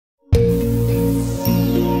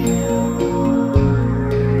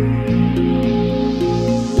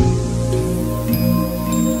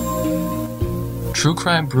True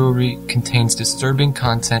Crime Brewery contains disturbing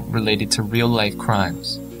content related to real-life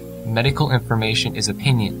crimes. Medical information is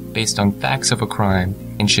opinion based on facts of a crime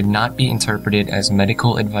and should not be interpreted as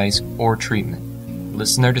medical advice or treatment.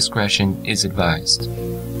 Listener discretion is advised.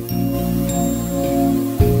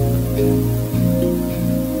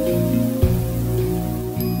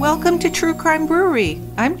 Welcome to True Crime Brewery.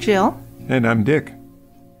 I'm Jill. And I'm Dick.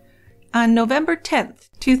 On November 10th,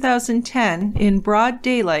 2010, in broad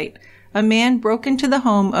daylight, a man broke into the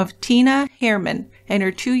home of Tina Herrmann and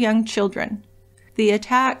her 2 young children. The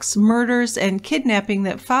attacks, murders, and kidnapping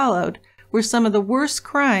that followed were some of the worst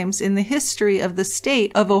crimes in the history of the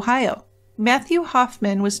state of Ohio. Matthew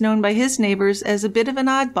Hoffman was known by his neighbors as a bit of an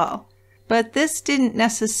oddball, but this didn't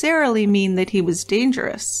necessarily mean that he was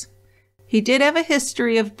dangerous. He did have a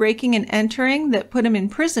history of breaking and entering that put him in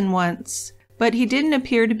prison once, but he didn't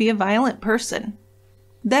appear to be a violent person.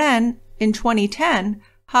 Then, in 2010,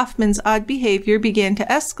 Hoffman's odd behavior began to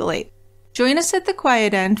escalate. Join us at the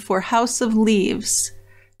quiet end for House of Leaves.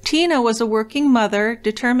 Tina was a working mother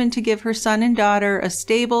determined to give her son and daughter a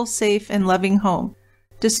stable, safe, and loving home.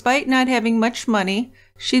 Despite not having much money,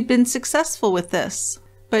 she'd been successful with this.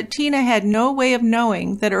 But Tina had no way of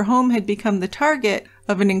knowing that her home had become the target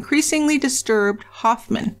of an increasingly disturbed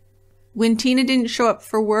Hoffman. When Tina didn't show up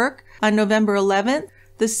for work on November 11th,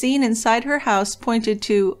 the scene inside her house pointed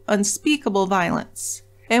to unspeakable violence.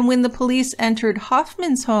 And when the police entered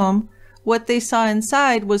Hoffman's home, what they saw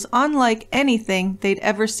inside was unlike anything they'd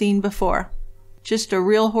ever seen before. Just a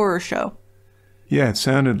real horror show. Yeah, it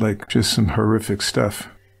sounded like just some horrific stuff.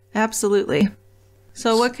 Absolutely.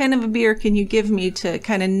 So what kind of a beer can you give me to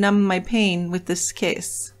kind of numb my pain with this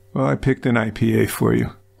case? Well, I picked an IPA for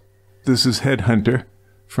you. This is Headhunter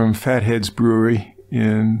from Fathead's Brewery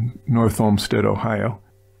in North Olmsted, Ohio.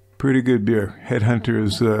 Pretty good beer. Headhunter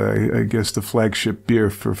is, I guess, the flagship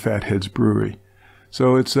beer for Fathead's Brewery.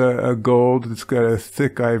 So it's a gold. It's got a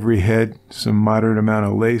thick ivory head, some moderate amount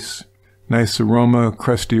of lace, nice aroma,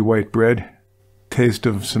 crusty white bread, taste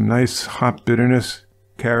of some nice hop bitterness,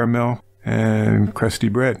 caramel, and crusty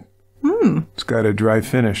bread. It's got a dry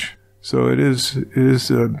finish. So it is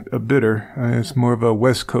a bitter. It's more of a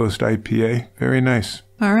West Coast IPA. Very nice.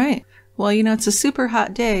 All right. Well, it's a super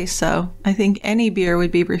hot day, so I think any beer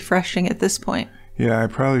would be refreshing at this point. Yeah, I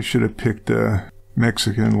probably should have picked a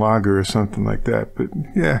Mexican lager or something like that, but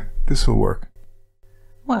yeah, this will work.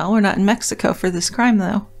 Well, we're not in Mexico for this crime,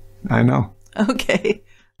 though. I know. Okay.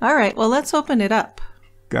 All right, well, let's open it up.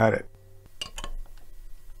 Got it.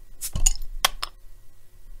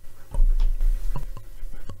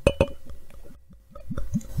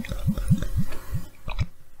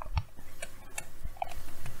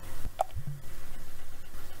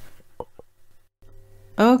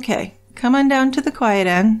 Okay, come on down to the quiet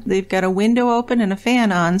end. They've got a window open and a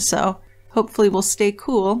fan on, so hopefully we'll stay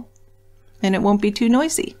cool and it won't be too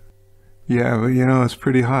noisy. Yeah, but it's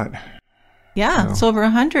pretty hot. Yeah, so, it's over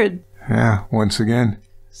 100. Yeah, once again.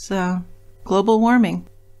 So, global warming.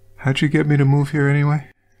 How'd you get me to move here anyway?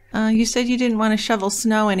 You said you didn't want to shovel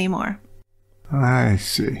snow anymore. I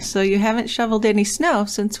see. So you haven't shoveled any snow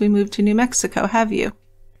since we moved to New Mexico, have you?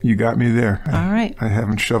 You got me there. All right. I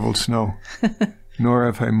haven't shoveled snow. Nor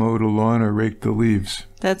have I mowed a lawn or raked the leaves.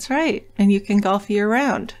 That's right. And you can golf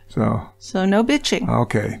year-round. So no bitching.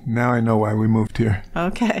 Okay. Now I know why we moved here.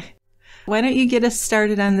 Okay. Why don't you get us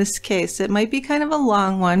started on this case? It might be kind of a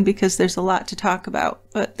long one because there's a lot to talk about.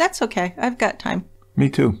 But that's okay. I've got time.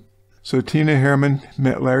 Me too. So Tina Herrmann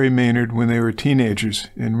met Larry Maynard when they were teenagers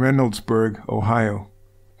in Reynoldsburg, Ohio.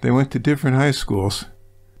 They went to different high schools.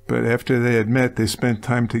 But after they had met, they spent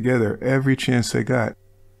time together every chance they got.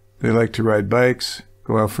 They liked to ride bikes,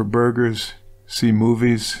 go out for burgers, see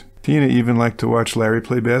movies. Tina even liked to watch Larry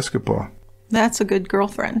play basketball. That's a good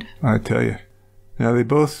girlfriend. I tell you. Now, they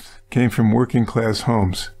both came from working-class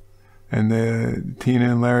homes, and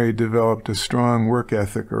Tina and Larry developed a strong work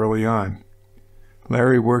ethic early on.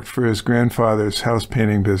 Larry worked for his grandfather's house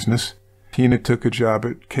painting business. Tina took a job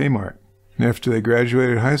at Kmart. And after they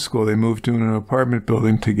graduated high school, they moved to an apartment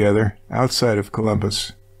building together outside of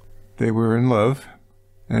Columbus. They were in love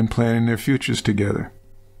and planning their futures together.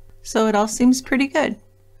 So it all seems pretty good.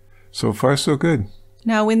 So far, so good.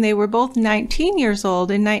 Now, when they were both 19 years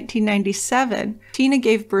old in 1997, Tina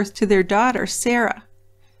gave birth to their daughter, Sarah.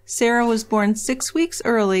 Sarah was born 6 weeks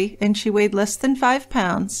early, and she weighed less than 5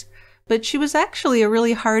 pounds, but she was actually a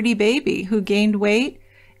really hardy baby who gained weight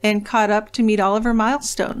and caught up to meet all of her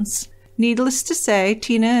milestones. Needless to say,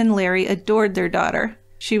 Tina and Larry adored their daughter.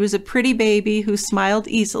 She was a pretty baby who smiled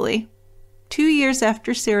easily. 2 years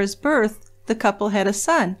after Sarah's birth, the couple had a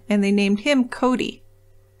son, and they named him Cody.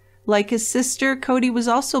 Like his sister, Cody was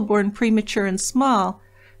also born premature and small,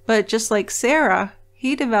 but just like Sarah,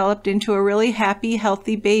 he developed into a really happy,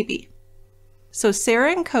 healthy baby. So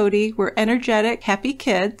Sarah and Cody were energetic, happy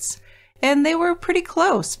kids, and they were pretty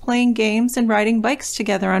close, playing games and riding bikes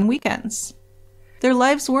together on weekends. Their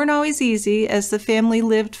lives weren't always easy, as the family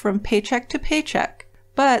lived from paycheck to paycheck,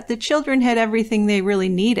 but the children had everything they really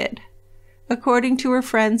needed. According to her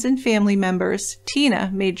friends and family members,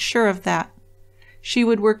 Tina made sure of that. She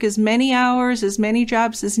would work as many hours, as many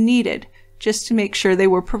jobs as needed, just to make sure they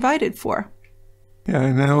were provided for.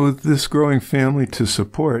 Yeah, now with this growing family to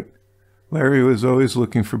support, Larry was always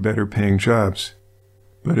looking for better paying jobs.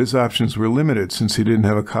 But his options were limited since he didn't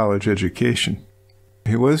have a college education.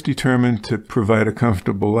 He was determined to provide a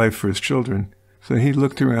comfortable life for his children, so he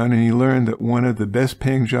looked around and he learned that one of the best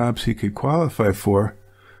paying jobs he could qualify for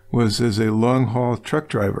was as a long-haul truck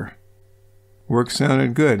driver. Work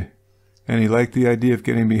sounded good, and he liked the idea of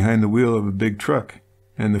getting behind the wheel of a big truck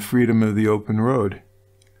and the freedom of the open road.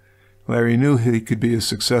 Larry knew he could be a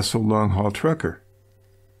successful long-haul trucker.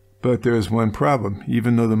 But there was one problem.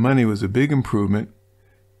 Even though the money was a big improvement,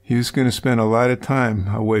 he was going to spend a lot of time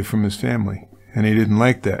away from his family, and he didn't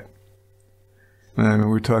like that. I mean,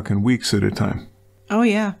 we're talking weeks at a time. Oh,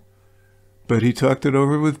 yeah. But he talked it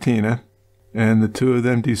over with Tina, and the two of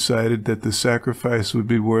them decided that the sacrifice would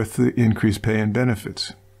be worth the increased pay and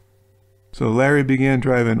benefits. So Larry began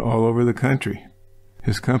driving all over the country.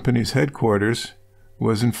 His company's headquarters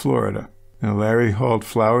was in Florida, and Larry hauled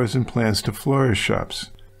flowers and plants to florist shops,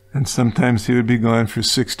 and sometimes he would be gone for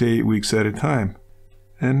 6 to 8 weeks at a time.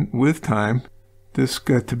 And with time, this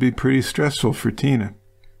got to be pretty stressful for Tina.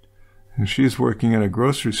 And she's working at a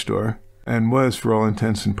grocery store and was, for all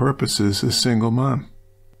intents and purposes, a single mom.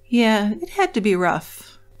 Yeah, it had to be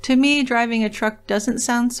rough. To me, driving a truck doesn't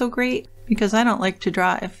sound so great because I don't like to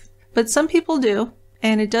drive. But some people do,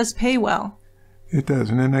 and it does pay well. It does,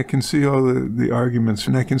 and then I can see all the arguments,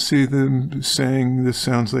 and I can see them saying, this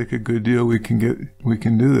sounds like a good deal, we can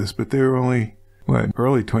do this. But they were only,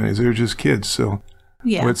 early 20s, they were just kids, so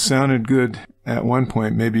yeah. What sounded good at one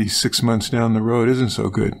point, maybe 6 months down the road, isn't so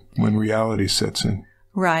good when reality sets in.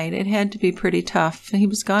 Right, it had to be pretty tough. He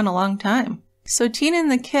was gone a long time. So Tina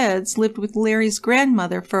and the kids lived with Larry's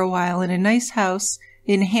grandmother for a while in a nice house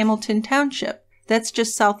in Hamilton Township. That's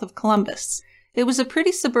just south of Columbus. It was a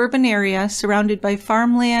pretty suburban area surrounded by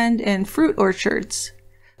farmland and fruit orchards.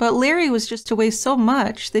 But Larry was just away so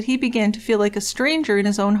much that he began to feel like a stranger in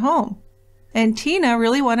his own home. And Tina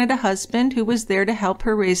really wanted a husband who was there to help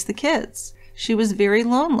her raise the kids. She was very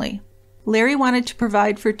lonely. Larry wanted to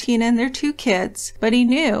provide for Tina and their 2 kids, but he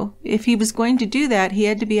knew if he was going to do that, he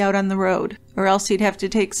had to be out on the road, or else he'd have to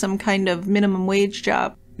take some kind of minimum wage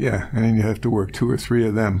job. Yeah, and you have to work 2 or 3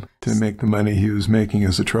 of them to make the money he was making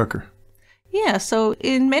as a trucker. Yeah, so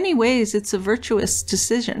in many ways, it's a virtuous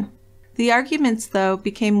decision. The arguments, though,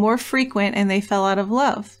 became more frequent and they fell out of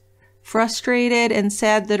love. Frustrated and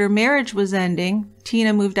sad that her marriage was ending,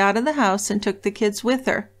 Tina moved out of the house and took the kids with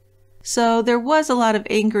her. So there was a lot of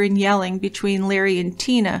anger and yelling between Larry and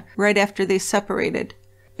Tina right after they separated.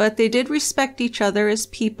 But they did respect each other as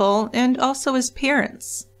people and also as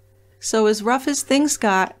parents. So as rough as things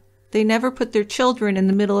got, they never put their children in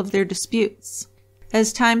the middle of their disputes.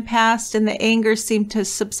 As time passed and the anger seemed to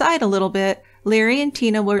subside a little bit, Larry and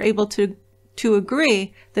Tina were able to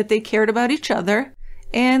agree that they cared about each other,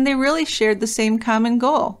 and they really shared the same common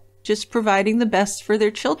goal, just providing the best for their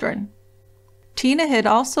children. Tina had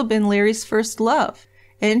also been Larry's first love,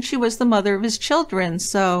 and she was the mother of his children,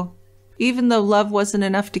 so even though love wasn't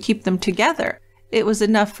enough to keep them together, it was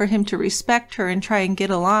enough for him to respect her and try and get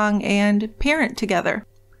along and parent together.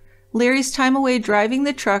 Larry's time away driving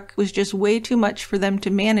the truck was just way too much for them to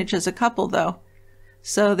manage as a couple, though,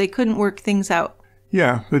 so they couldn't work things out.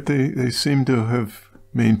 Yeah, but they seem to have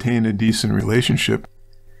maintained a decent relationship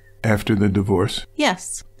after the divorce.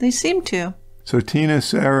 Yes, they seem to. So Tina,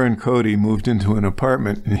 Sarah, and Cody moved into an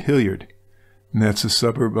apartment in Hilliard, and that's a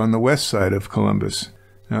suburb on the west side of Columbus.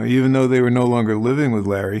 Now, even though they were no longer living with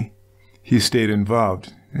Larry, he stayed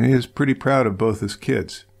involved, and he was pretty proud of both his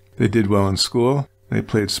kids. They did well in school, they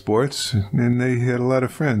played sports, and they had a lot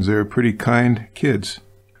of friends. They were pretty kind kids.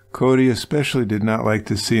 Cody especially did not like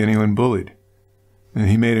to see anyone bullied, and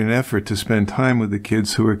he made an effort to spend time with the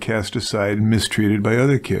kids who were cast aside and mistreated by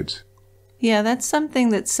other kids. Yeah, that's something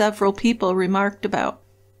that several people remarked about.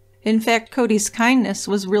 In fact, Cody's kindness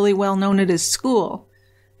was really well known at his school,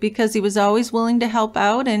 because he was always willing to help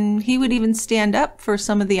out, and he would even stand up for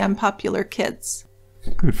some of the unpopular kids.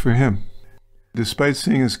 Good for him. Despite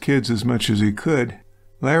seeing his kids as much as he could,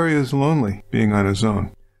 Larry was lonely being on his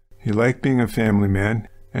own. He liked being a family man,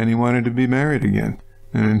 and he wanted to be married again.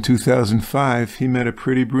 And in 2005, he met a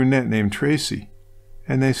pretty brunette named Tracy,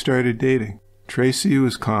 and they started dating. Tracy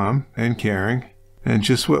was calm and caring, and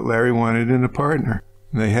just what Larry wanted in a partner.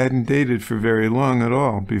 They hadn't dated for very long at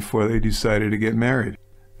all before they decided to get married.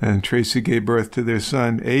 And Tracy gave birth to their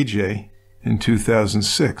son, AJ, in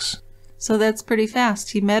 2006. So that's pretty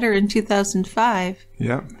fast. He met her in 2005.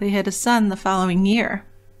 Yep. They had a son the following year.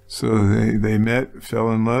 So they met,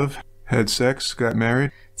 fell in love, had sex, got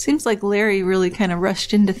married. Seems like Larry really kind of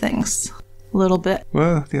rushed into things a little bit.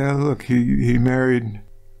 Well, yeah, look, he married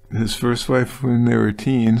his first wife when they were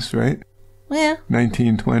teens, right? Yeah.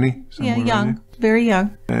 19, 20? Yeah, young. Very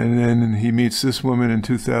young. And then he meets this woman in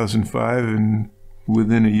 2005, and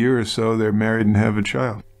within a year or so, they're married and have a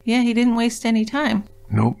child. Yeah, he didn't waste any time.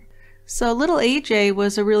 Nope. So little AJ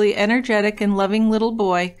was a really energetic and loving little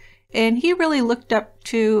boy, and he really looked up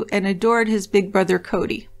to and adored his big brother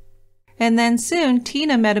Cody. And then soon,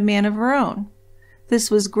 Tina met a man of her own.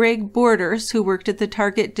 This was Greg Borders, who worked at the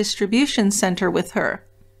Target distribution center with her.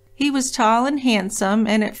 He was tall and handsome,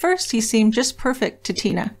 and at first he seemed just perfect to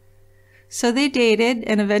Tina. So they dated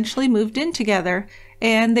and eventually moved in together,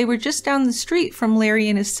 and they were just down the street from Larry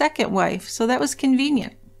and his second wife, so that was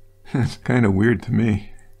convenient. It's kind of weird to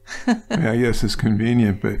me. I guess it's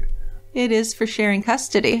convenient, but... It is for sharing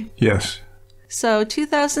custody. Yes. So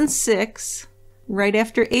 2006, right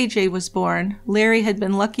after AJ was born, Larry had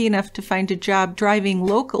been lucky enough to find a job driving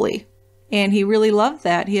locally, and he really loved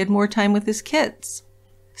that. He had more time with his kids.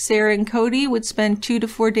 Sarah and Cody would spend 2 to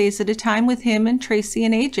 4 days at a time with him and Tracy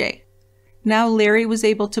and AJ. Now Larry was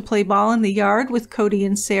able to play ball in the yard with Cody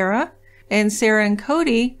and Sarah and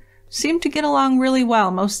Cody seemed to get along really well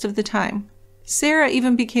most of the time. Sarah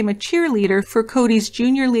even became a cheerleader for Cody's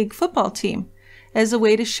junior league football team as a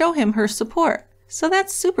way to show him her support. So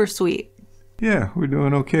that's super sweet. Yeah, we're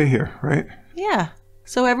doing okay here, right? Yeah.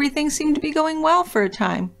 So everything seemed to be going well for a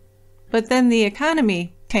time. But then the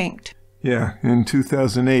economy tanked. Yeah, in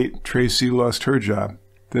 2008, Tracy lost her job.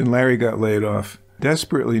 Then Larry got laid off.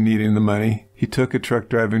 Desperately needing the money, he took a truck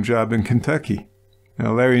driving job in Kentucky.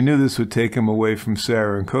 Now, Larry knew this would take him away from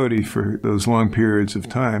Sarah and Cody for those long periods of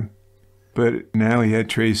time. But now he had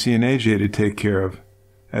Tracy and AJ to take care of,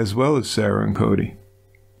 as well as Sarah and Cody.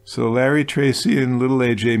 So Larry, Tracy, and little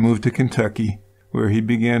AJ moved to Kentucky, where he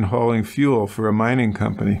began hauling fuel for a mining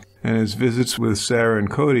company. And his visits with Sarah and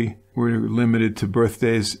Cody were limited to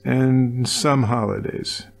birthdays and some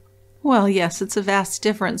holidays. Well, yes, it's a vast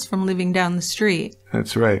difference from living down the street.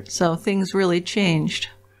 That's right. So things really changed.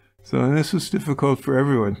 So this was difficult for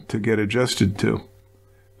everyone to get adjusted to.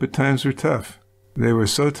 But times were tough. They were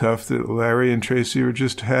so tough that Larry and Tracy were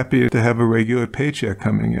just happy to have a regular paycheck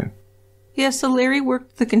coming in. Yeah, so Larry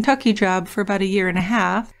worked the Kentucky job for about 1.5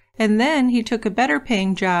 years, and then he took a better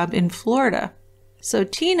paying job in Florida. So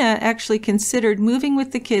Tina actually considered moving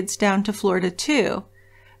with the kids down to Florida too.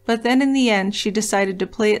 But then in the end, she decided to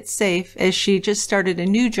play it safe as she just started a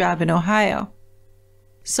new job in Ohio.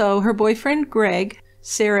 So her boyfriend Greg,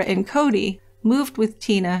 Sarah, and Cody moved with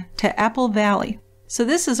Tina to Apple Valley. So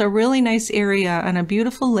this is a really nice area on a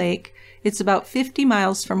beautiful lake. It's about 50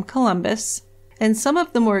 miles from Columbus. And some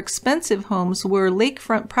of the more expensive homes were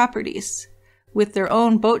lakefront properties with their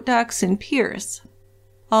own boat docks and piers.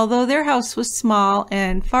 Although their house was small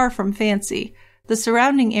and far from fancy, the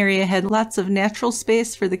surrounding area had lots of natural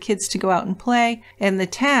space for the kids to go out and play, and the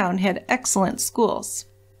town had excellent schools.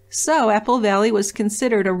 So Apple Valley was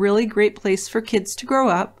considered a really great place for kids to grow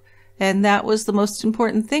up, and that was the most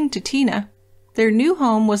important thing to Tina. Their new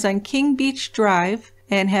home was on King Beach Drive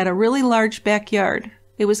and had a really large backyard.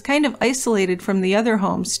 It was kind of isolated from the other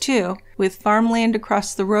homes, too, with farmland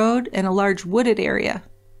across the road and a large wooded area.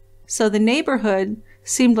 So the neighborhood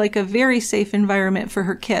seemed like a very safe environment for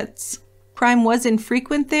her kids. Crime was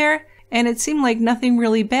infrequent there, and it seemed like nothing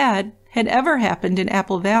really bad had ever happened in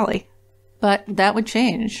Apple Valley. But that would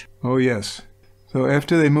change. Oh, yes. So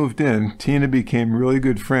after they moved in, Tina became really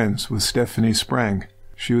good friends with Stephanie Sprang.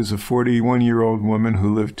 She was a 41-year-old woman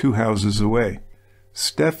who lived 2 houses away.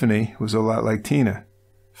 Stephanie was a lot like Tina,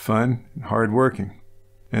 fun and hard-working.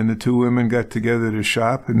 And the 2 women got together to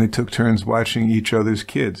shop, and they took turns watching each other's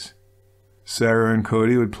kids. Sarah and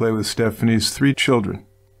Cody would play with Stephanie's 3 children,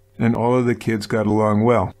 and all of the kids got along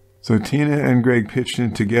well. So Tina and Greg pitched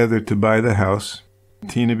in together to buy the house.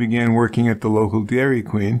 Tina began working at the local Dairy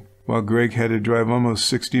Queen, while Greg had to drive almost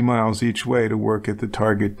 60 miles each way to work at the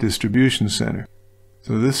Target distribution center.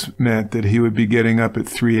 So this meant that he would be getting up at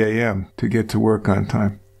 3 a.m. to get to work on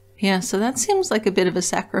time. Yeah, so that seems like a bit of a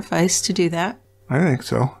sacrifice to do that. I think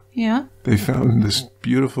so. Yeah. They found this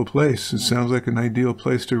beautiful place. It sounds like an ideal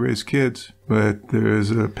place to raise kids, but there is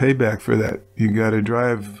a payback for that. You got to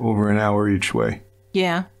drive over an hour each way.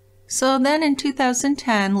 Yeah. So then in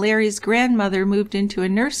 2010, Larry's grandmother moved into a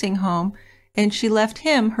nursing home, and she left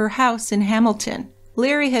him her house in Hamilton.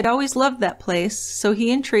 Larry had always loved that place, so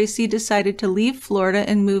he and Tracy decided to leave Florida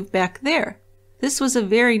and move back there. This was a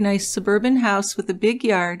very nice suburban house with a big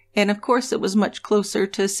yard, and of course it was much closer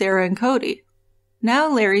to Sarah and Cody. Now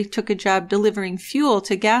Larry took a job delivering fuel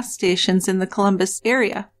to gas stations in the Columbus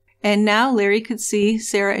area, and now Larry could see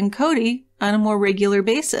Sarah and Cody on a more regular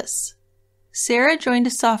basis. Sarah joined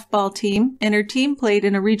a softball team, and her team played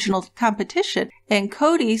in a regional competition, and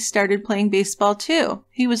Cody started playing baseball too.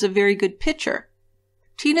 He was a very good pitcher.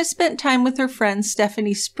 Tina spent time with her friend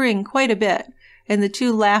Stephanie Spring quite a bit, and the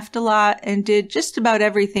two laughed a lot and did just about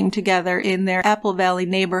everything together in their Apple Valley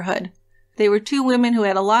neighborhood. They were two women who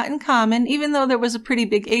had a lot in common, even though there was a pretty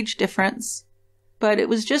big age difference. But it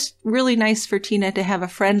was just really nice for Tina to have a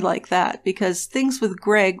friend like that, because things with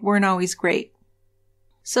Greg weren't always great.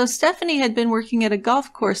 So Stephanie had been working at a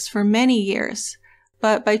golf course for many years,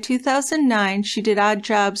 but by 2009 she did odd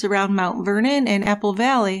jobs around Mount Vernon and Apple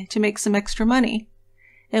Valley to make some extra money.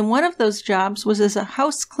 And one of those jobs was as a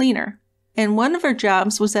house cleaner. And one of her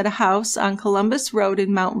jobs was at a house on Columbus Road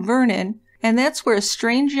in Mount Vernon, and that's where a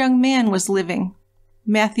strange young man was living,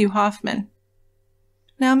 Matthew Hoffman.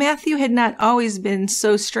 Now, Matthew had not always been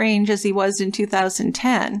so strange as he was in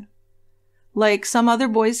 2010. Like some other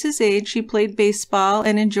boys his age, he played baseball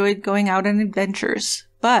and enjoyed going out on adventures,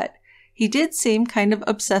 but he did seem kind of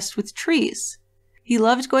obsessed with trees. He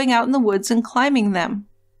loved going out in the woods and climbing them.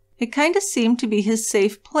 It kind of seemed to be his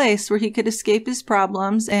safe place where he could escape his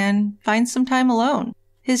problems and find some time alone.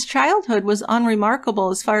 His childhood was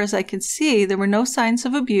unremarkable as far as I could see. There were no signs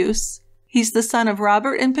of abuse. He's the son of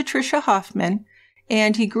Robert and Patricia Hoffman,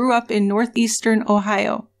 and he grew up in northeastern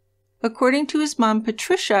Ohio. According to his mom,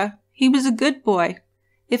 Patricia, he was a good boy,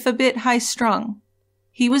 if a bit high-strung.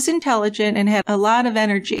 He was intelligent and had a lot of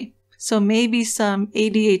energy, so maybe some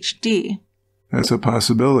ADHD. That's a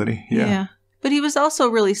possibility, yeah. But he was also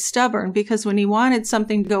really stubborn because when he wanted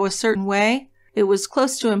something to go a certain way, it was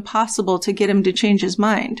close to impossible to get him to change his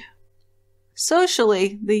mind.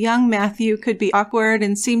 Socially, the young Matthew could be awkward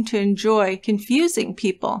and seemed to enjoy confusing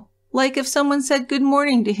people. Like if someone said good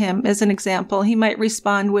morning to him, as an example, he might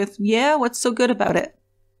respond with, "Yeah, what's so good about it?"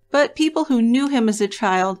 But people who knew him as a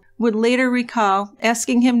child would later recall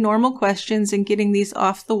asking him normal questions and getting these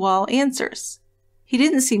off-the-wall answers. He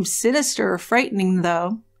didn't seem sinister or frightening,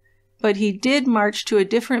 though, but he did march to a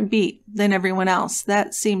different beat than everyone else.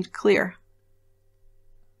 That seemed clear.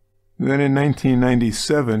 Then in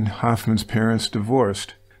 1997, Hoffman's parents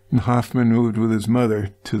divorced, and Hoffman moved with his mother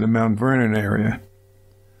to the Mount Vernon area.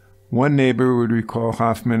 One neighbor would recall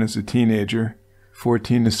Hoffman as a teenager,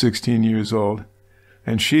 14 to 16 years old,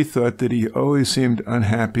 and she thought that he always seemed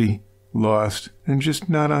unhappy, lost, and just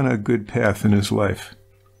not on a good path in his life.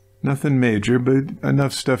 Nothing major, but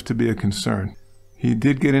enough stuff to be a concern. He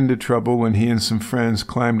did get into trouble when he and some friends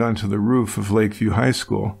climbed onto the roof of Lakeview High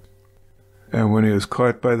School. And when he was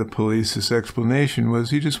caught by the police, his explanation was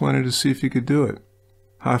he just wanted to see if he could do it.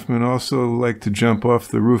 Hoffman also liked to jump off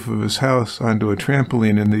the roof of his house onto a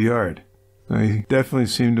trampoline in the yard. Now, he definitely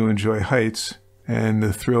seemed to enjoy heights and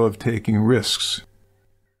the thrill of taking risks.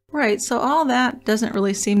 Right, so all that doesn't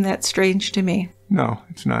really seem that strange to me. No,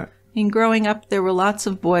 it's not. Growing up, there were lots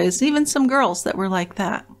of boys, even some girls that were like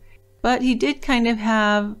that. But he did kind of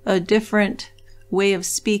have a different way of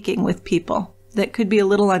speaking with people that could be a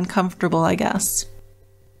little uncomfortable, I guess.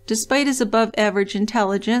 Despite his above-average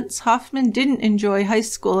intelligence, Hoffman didn't enjoy high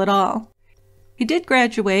school at all. He did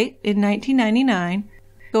graduate in 1999,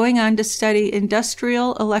 going on to study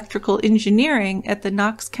industrial electrical engineering at the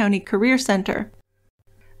Knox County Career Center.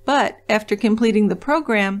 But after completing the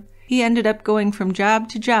program, he ended up going from job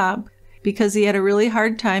to job because he had a really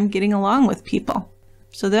hard time getting along with people.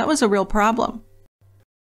 So that was a real problem.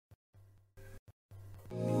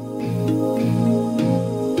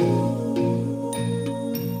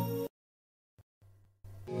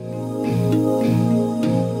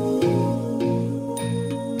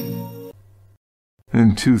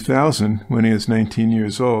 In 2000, when he was 19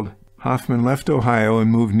 years old, Hoffman left Ohio and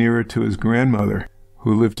moved nearer to his grandmother,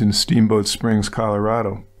 who lived in Steamboat Springs,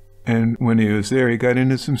 Colorado. And when he was there, he got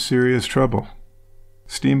into some serious trouble.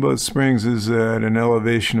 Steamboat Springs is at an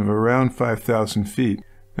elevation of around 5,000 feet,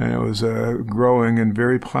 and it was a growing and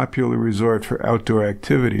very popular resort for outdoor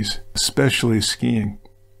activities, especially skiing.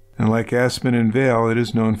 And like Aspen and Vail, it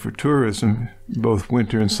is known for tourism, both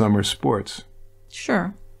winter and summer sports.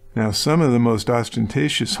 Sure. Now, some of the most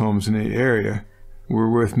ostentatious homes in the area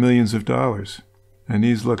were worth millions of dollars, and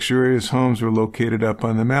these luxurious homes were located up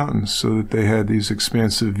on the mountains so that they had these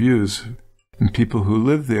expansive views, and people who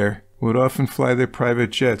lived there would often fly their private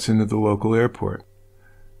jets into the local airport.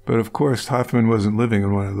 But of course, Hoffman wasn't living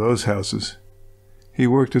in one of those houses. He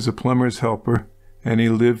worked as a plumber's helper, and he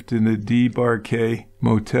lived in the DeBarkay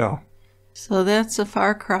Motel. So that's a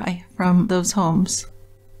far cry from those homes.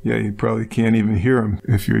 Yeah, you probably can't even hear him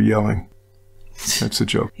if you're yelling. That's a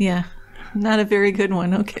joke. Yeah, not a very good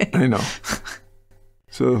one, okay. I know.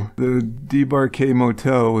 So the DeBarkay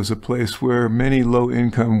Motel was a place where many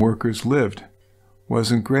low-income workers lived.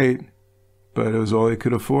 Wasn't great, but it was all he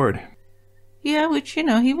could afford. Yeah, which,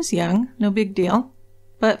 he was young, no big deal.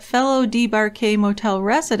 But fellow DeBarkay Motel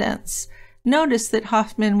residents noticed that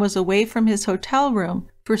Hoffman was away from his hotel room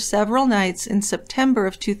for several nights in September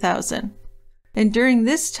of 2000. And during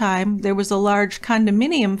this time, there was a large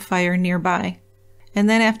condominium fire nearby. And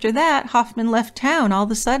then after that, Hoffman left town all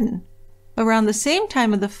of a sudden. Around the same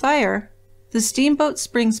time of the fire, the Steamboat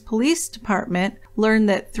Springs Police Department learned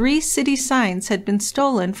that 3 city signs had been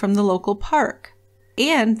stolen from the local park,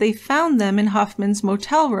 and they found them in Hoffman's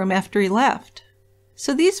motel room after he left.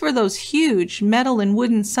 So these were those huge metal and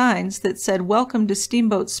wooden signs that said "Welcome to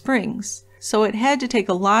Steamboat Springs," so it had to take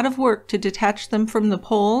a lot of work to detach them from the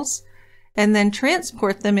poles and then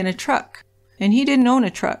transport them in a truck, and he didn't own a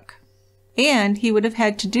truck. And he would have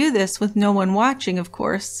had to do this with no one watching, of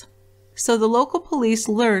course. So the local police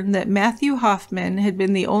learned that Matthew Hoffman had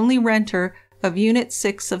been the only renter of Unit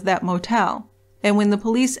 6 of that motel. And when the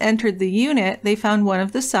police entered the unit, they found one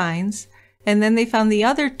of the signs, and then they found the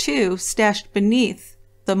other 2 stashed beneath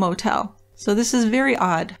the motel. So this is very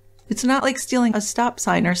odd. It's not like stealing a stop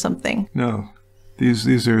sign or something. No,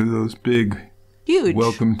 these are those big, huge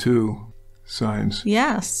 "Welcome to" signs.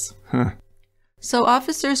 Yes. Huh. So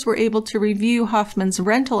officers were able to review Hoffman's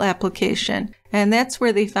rental application, and that's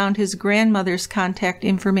where they found his grandmother's contact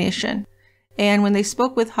information. And when they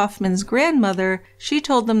spoke with Hoffman's grandmother, she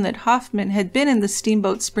told them that Hoffman had been in the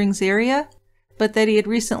Steamboat Springs area, but that he had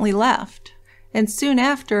recently left. And soon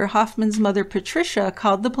after, Hoffman's mother, Patricia,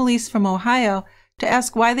 called the police from Ohio to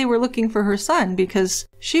ask why they were looking for her son, because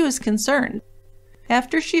she was concerned.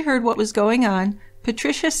 After she heard what was going on,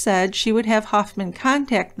 Patricia said she would have Hoffman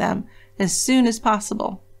contact them as soon as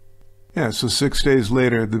possible. Yeah, so 6 days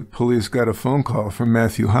later, the police got a phone call from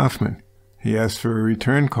Matthew Hoffman. He asked for a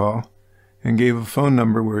return call and gave a phone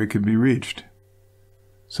number where he could be reached.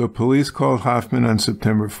 So police called Hoffman on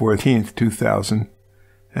September 14th, 2000,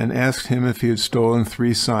 and asked him if he had stolen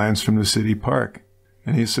 3 signs from the city park.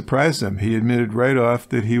 And he surprised them. He admitted right off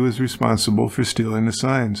that he was responsible for stealing the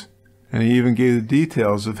signs. And he even gave the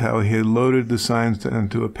details of how he had loaded the signs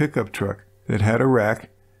onto a pickup truck that had a rack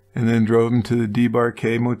and then drove him to the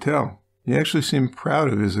DeBarkay Motel. He actually seemed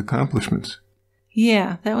proud of his accomplishments.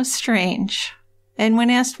 Yeah, that was strange. And when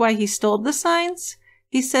asked why he stole the signs,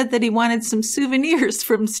 he said that he wanted some souvenirs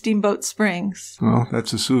from Steamboat Springs. Well,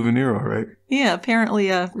 that's a souvenir, all right. Yeah, apparently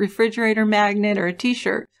a refrigerator magnet or a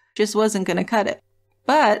t-shirt just wasn't going to cut it.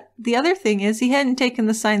 But the other thing is he hadn't taken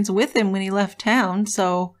the signs with him when he left town,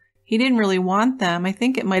 so he didn't really want them. I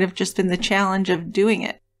think it might have just been the challenge of doing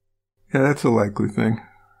it. Yeah, that's a likely thing.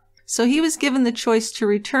 So he was given the choice to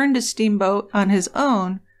return to Steamboat on his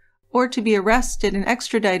own or to be arrested and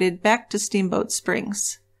extradited back to Steamboat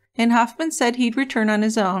Springs. And Hoffman said he'd return on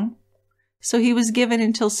his own. So he was given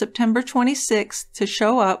until September 26th to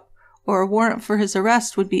show up or a warrant for his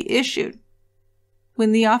arrest would be issued.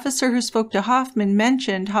 When the officer who spoke to Hoffman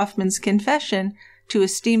mentioned Hoffman's confession to a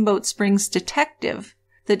Steamboat Springs detective,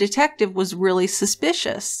 the detective was really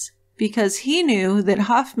suspicious because he knew that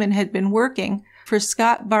Hoffman had been working for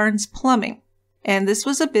Scott Barnes Plumbing, and this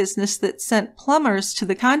was a business that sent plumbers to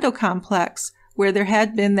the condo complex where there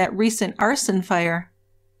had been that recent arson fire.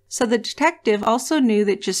 So the detective also knew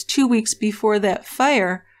that just 2 weeks before that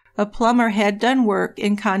fire, a plumber had done work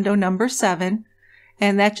in condo number 7,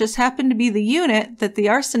 and that just happened to be the unit that the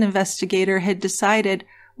arson investigator had decided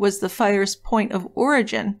was the fire's point of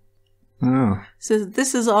origin. Oh. So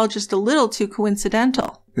this is all just a little too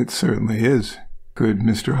coincidental. It certainly is. Could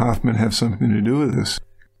Mr. Hoffman have something to do with this?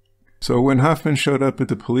 So when Hoffman showed up at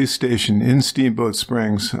the police station in Steamboat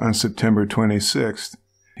Springs on September 26th,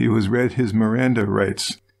 he was read his Miranda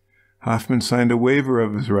rights. Hoffman signed a waiver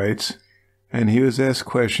of his rights, and he was asked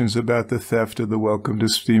questions about the theft of the Welcome to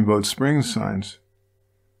Steamboat Springs signs.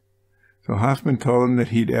 So Hoffman told him that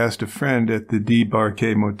he'd asked a friend at the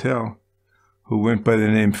DeBarkay Motel, who went by the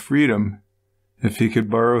name Freedom, if he could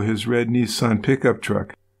borrow his red Nissan pickup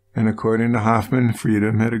truck, and according to Hoffman,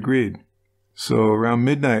 Freedom had agreed. So around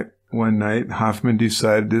midnight one night, Hoffman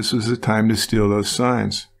decided this was the time to steal those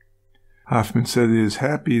signs. Hoffman said he was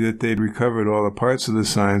happy that they'd recovered all the parts of the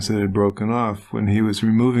signs that had broken off when he was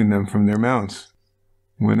removing them from their mounts.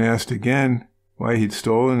 When asked again why he'd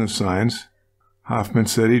stolen the signs. Hoffman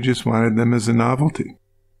said he just wanted them as a novelty.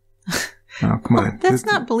 Oh, come on. That's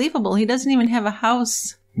not believable. He doesn't even have a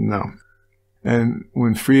house. No. And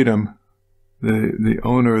when Freedom, the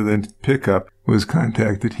owner of the pickup, was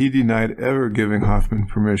contacted, he denied ever giving Hoffman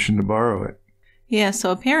permission to borrow it. Yeah,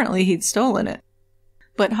 so apparently he'd stolen it.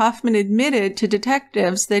 But Hoffman admitted to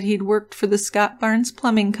detectives that he'd worked for the Scott Barnes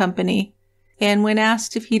Plumbing Company, and when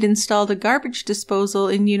asked if he'd installed a garbage disposal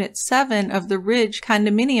in Unit 7 of the Ridge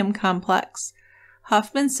condominium complex,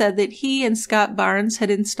 Hoffman said that he and Scott Barnes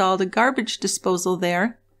had installed a garbage disposal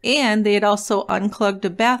there, and they had also unclogged a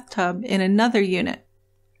bathtub in another unit.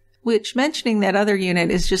 Which, mentioning that other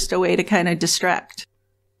unit is just a way to kind of distract.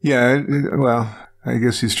 Yeah, well, I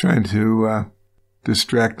guess he's trying to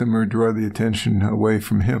distract them or draw the attention away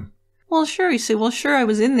from him. Well, sure, you say, well, sure, I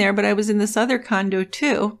was in there, but I was in this other condo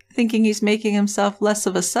too, thinking he's making himself less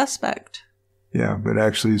of a suspect. Yeah, but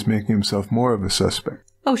actually he's making himself more of a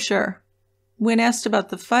suspect. Oh, sure. When asked about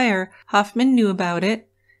the fire, Hoffman knew about it,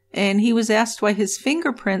 and he was asked why his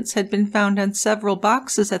fingerprints had been found on several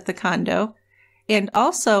boxes at the condo, and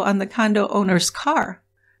also on the condo owner's car.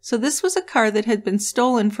 So this was a car that had been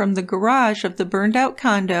stolen from the garage of the burned-out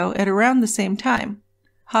condo at around the same time.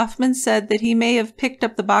 Hoffman said that he may have picked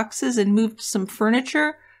up the boxes and moved some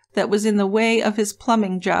furniture that was in the way of his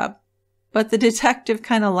plumbing job. But the detective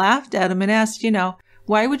kind of laughed at him and asked,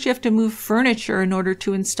 why would you have to move furniture in order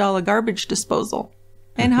to install a garbage disposal?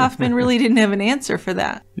 And Hoffman really didn't have an answer for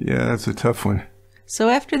that. Yeah, that's a tough one. So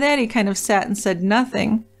after that, he kind of sat and said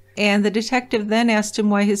nothing. And the detective then asked him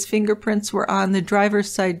why his fingerprints were on the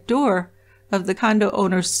driver's side door of the condo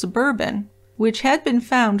owner's Suburban, which had been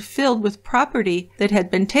found filled with property that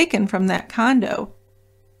had been taken from that condo.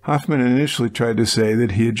 Hoffman initially tried to say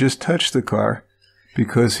that he had just touched the car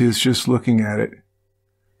because he was just looking at it,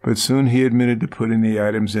 but soon he admitted to putting the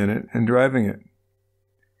items in it and driving it.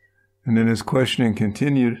 And then as questioning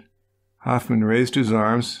continued, Hoffman raised his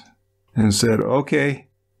arms and said, "Okay,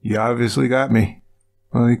 you obviously got me."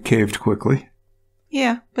 Well, he caved quickly.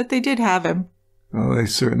 Yeah, but they did have him. Oh, they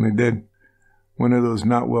certainly did. One of those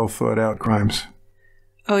not well thought out crimes.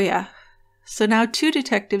 Oh, yeah. So now 2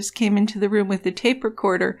 detectives came into the room with the tape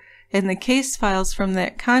recorder and the case files from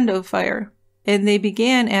that condo fire, and they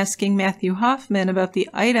began asking Matthew Hoffman about the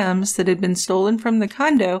items that had been stolen from the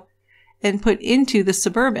condo and put into the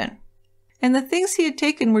Suburban. And the things he had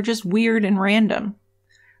taken were just weird and random.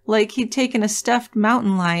 Like he'd taken a stuffed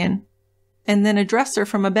mountain lion, and then a dresser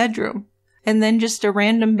from a bedroom, and then just a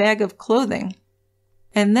random bag of clothing.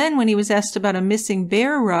 And then when he was asked about a missing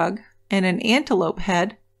bear rug and an antelope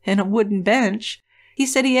head and a wooden bench, he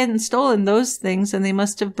said he hadn't stolen those things and they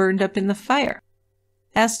must have burned up in the fire.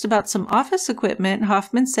 Asked about some office equipment,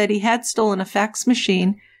 Hoffman said he had stolen a fax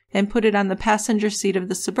machine and put it on the passenger seat of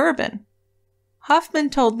the Suburban. Hoffman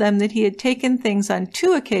told them that he had taken things on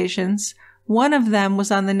 2 occasions. One of them was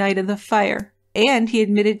on the night of the fire, and he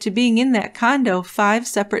admitted to being in that condo 5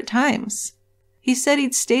 separate times. He said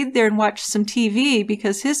he'd stayed there and watched some TV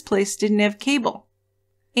because his place didn't have cable.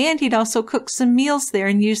 And he'd also cooked some meals there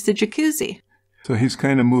and used the jacuzzi. So he's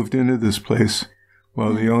kind of moved into this place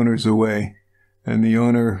while the owner's away, and the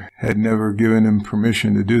owner had never given him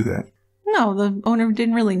permission to do that. No, the owner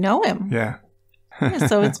didn't really know him. Yeah. Yeah,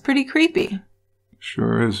 so it's pretty creepy.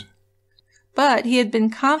 Sure is. But he had been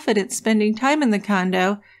confident spending time in the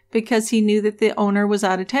condo because he knew that the owner was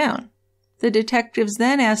out of town. The detectives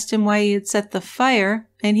then asked him why he had set the fire,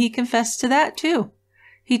 and he confessed to that too.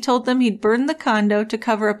 He told them he'd burned the condo to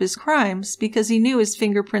cover up his crimes because he knew his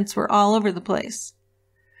fingerprints were all over the place.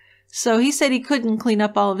 So he said he couldn't clean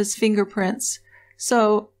up all of his fingerprints.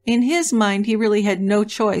 So in his mind, he really had no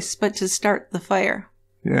choice but to start the fire.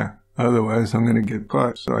 Yeah, otherwise I'm going to get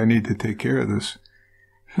caught, so I need to take care of this.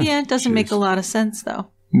 Yeah, it doesn't make a lot of sense, though.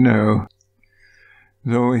 No.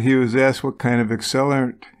 Though he was asked what kind of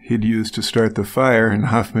accelerant he'd used to start the fire, and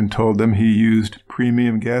Hoffman told them he used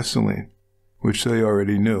premium gasoline, which they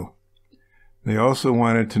already knew. They also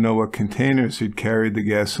wanted to know what containers he'd carried the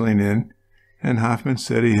gasoline in, and Hoffman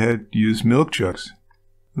said he had used milk jugs.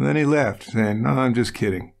 And then he laughed, saying, "No, I'm just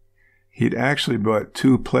kidding." He'd actually bought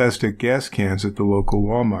 2 plastic gas cans at the local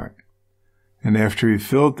Walmart. And after he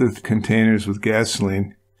filled the containers with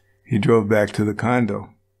gasoline, he drove back to the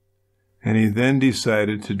condo. And he then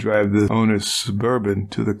decided to drive the owner's Suburban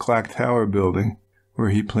to the Clock Tower building, where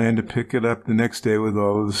he planned to pick it up the next day with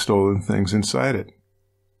all of the stolen things inside it.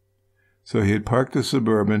 So he had parked the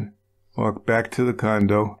Suburban, walked back to the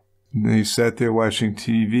condo, and he sat there watching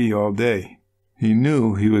TV all day. He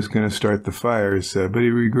knew he was going to start the fire, he said, but he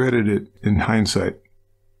regretted it in hindsight.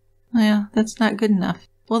 Yeah, that's not good enough.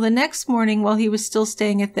 Well, the next morning, while he was still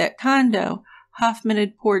staying at that condo, Hoffman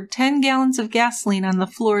had poured 10 gallons of gasoline on the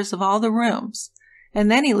floors of all the rooms, and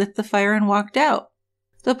then he lit the fire and walked out.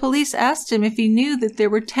 The police asked him if he knew that there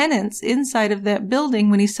were tenants inside of that building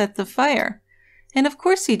when he set the fire, and of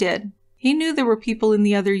course he did. He knew there were people in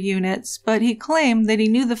the other units, but he claimed that he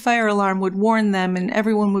knew the fire alarm would warn them and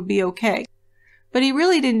everyone would be okay. But he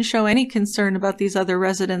really didn't show any concern about these other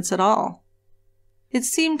residents at all. It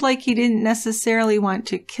seemed like he didn't necessarily want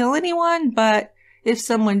to kill anyone, but if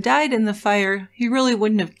someone died in the fire, he really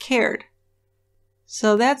wouldn't have cared.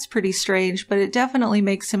 So that's pretty strange, but it definitely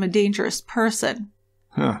makes him a dangerous person.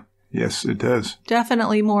 Huh. Yes, it does.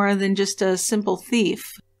 Definitely more than just a simple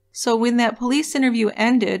thief. So when that police interview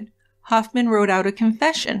ended, Hoffman wrote out a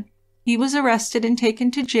confession. He was arrested and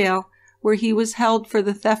taken to jail, where he was held for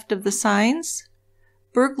the theft of the signs,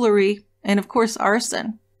 burglary, and of course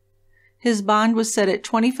arson. His bond was set at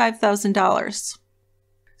 $25,000.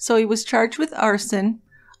 So he was charged with arson,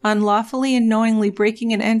 unlawfully and knowingly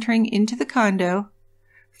breaking and entering into the condo,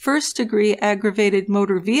 first-degree aggravated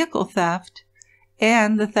motor vehicle theft,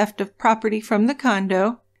 and the theft of property from the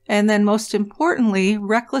condo, and then most importantly,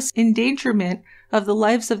 reckless endangerment of the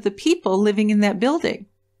lives of the people living in that building.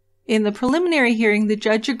 In the preliminary hearing, the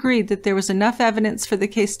judge agreed that there was enough evidence for the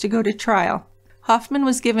case to go to trial. Hoffman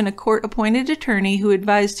was given a court-appointed attorney who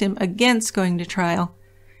advised him against going to trial.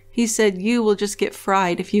 He said, "You will just get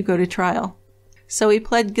fried if you go to trial." So he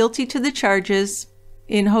pled guilty to the charges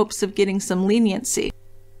in hopes of getting some leniency.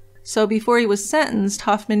 So before he was sentenced,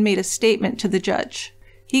 Hoffman made a statement to the judge.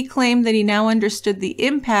 He claimed that he now understood the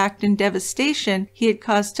impact and devastation he had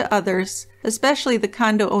caused to others, especially the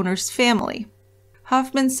condo owner's family.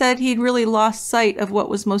 Hoffman said he'd really lost sight of what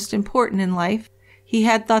was most important in life. He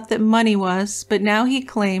had thought that money was, but now he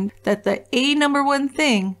claimed that the number one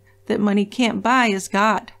thing that money can't buy is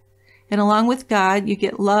God. And along with God, you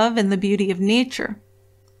get love and the beauty of nature.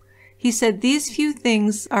 He said these few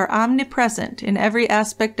things are omnipresent in every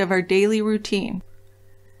aspect of our daily routine.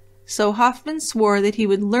 So Hoffman swore that he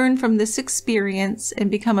would learn from this experience and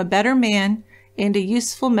become a better man and a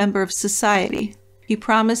useful member of society. He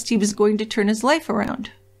promised he was going to turn his life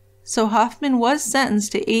around. So Hoffman was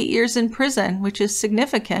sentenced to 8 years in prison, which is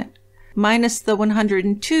significant, minus the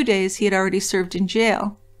 102 days he had already served in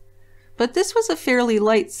jail. But this was a fairly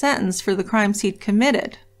light sentence for the crimes he'd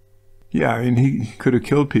committed. Yeah, I mean, he could have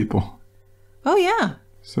killed people. Oh, yeah.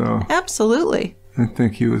 So absolutely. I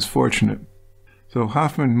think he was fortunate. So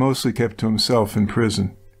Hoffman mostly kept to himself in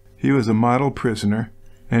prison. He was a model prisoner,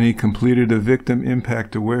 and he completed a victim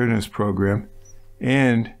impact awareness program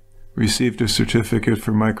and received a certificate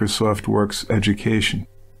for Microsoft Works education.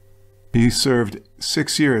 He served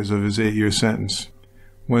 6 years of his 8-year sentence.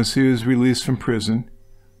 Once he was released from prison,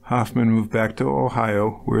 Hoffman moved back to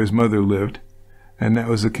Ohio, where his mother lived, and that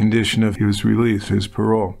was a condition of his release, his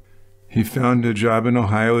parole. He found a job in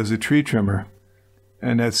Ohio as a tree trimmer,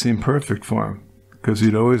 and that seemed perfect for him, because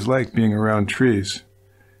he'd always liked being around trees.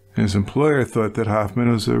 And his employer thought that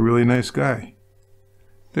Hoffman was a really nice guy.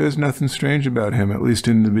 There was nothing strange about him, at least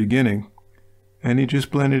in the beginning, and he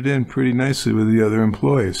just blended in pretty nicely with the other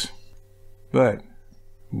employees. But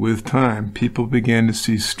with time, people began to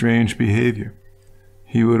see strange behavior.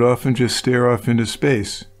 He would often just stare off into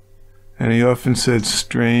space, and he often said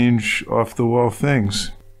strange, off-the-wall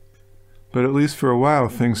things. But at least for a while,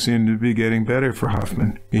 things seemed to be getting better for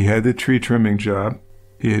Hoffman. He had the tree trimming job,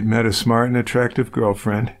 he had met a smart and attractive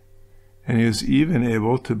girlfriend, and he was even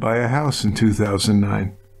able to buy a house in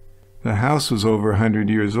 2009. The house was over 100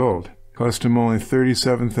 years old, cost him only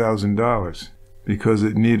 $37,000, because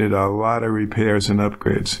it needed a lot of repairs and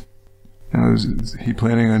upgrades. Now, is he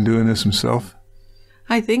planning on doing this himself?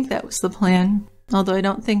 I think that was the plan, although I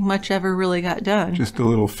don't think much ever really got done. Just a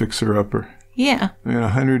little fixer-upper. Yeah. I mean, a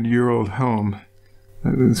 100-year-old home,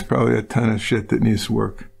 there's probably a ton of shit that needs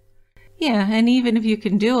work. Yeah, and even if you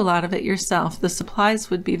can do a lot of it yourself, the supplies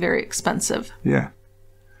would be very expensive. Yeah.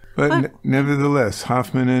 But nevertheless,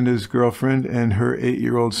 Hoffman and his girlfriend and her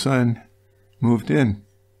 8-year-old son moved in,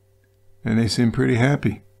 and they seemed pretty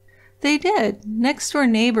happy. They did. Next-door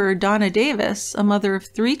neighbor Donna Davis, a mother of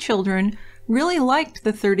 3 children, really liked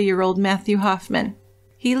the 30-year-old Matthew Hoffman.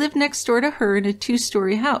 He lived next door to her in a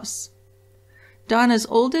 2-story house. Donna's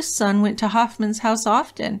oldest son went to Hoffman's house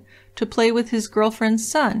often to play with his girlfriend's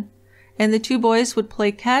son, and the 2 boys would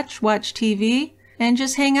play catch, watch TV, and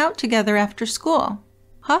just hang out together after school.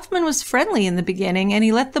 Hoffman was friendly in the beginning, and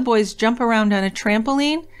he let the boys jump around on a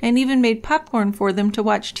trampoline and even made popcorn for them to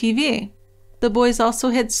watch TV. The boys also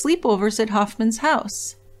had sleepovers at Hoffman's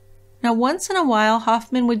house. Now, once in a while,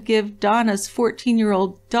 Hoffman would give Donna's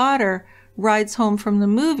 14-year-old daughter rides home from the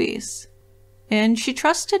movies, and she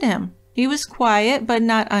trusted him. He was quiet, but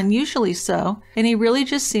not unusually so, and he really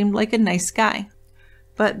just seemed like a nice guy.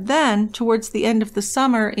 But then, towards the end of the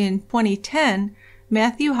summer in 2010,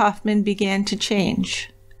 Matthew Hoffman began to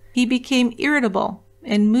change. He became irritable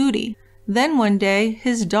and moody. Then one day,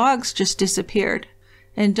 his dogs just disappeared,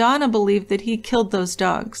 and Donna believed that he killed those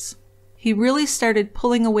dogs. He really started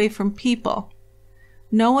pulling away from people.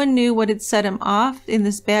 No one knew what had set him off in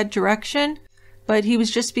this bad direction, but he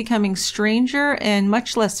was just becoming stranger and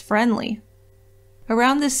much less friendly.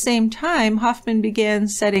 Around this same time, Hoffman began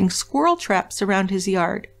setting squirrel traps around his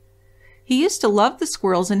yard. He used to love the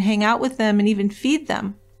squirrels and hang out with them and even feed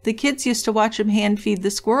them. The kids used to watch him hand feed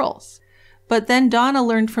the squirrels. But then Donna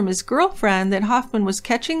learned from his girlfriend that Hoffman was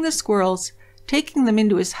catching the squirrels, taking them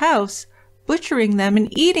into his house, butchering them,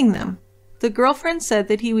 and eating them. The girlfriend said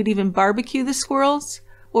that he would even barbecue the squirrels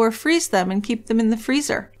or freeze them and keep them in the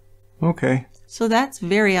freezer. Okay. So that's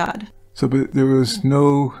very odd. So, but there was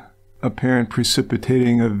no apparent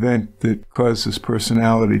precipitating event that caused this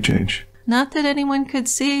personality change? Not that anyone could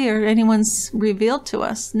see or anyone's revealed to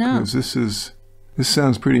us, no. Because this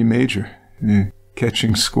sounds pretty major.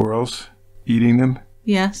 Catching squirrels, eating them.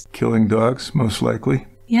 Yes. Killing dogs, most likely.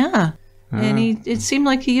 Yeah. And it seemed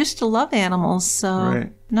like he used to love animals, so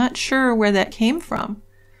right. Not sure where that came from.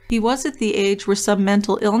 He was at the age where some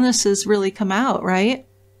mental illnesses really come out, right?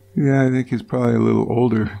 Yeah, I think he's probably a little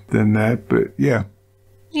older than that, but yeah.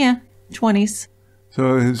 Yeah, 20s.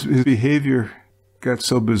 So his behavior got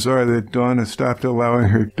so bizarre that Donna stopped allowing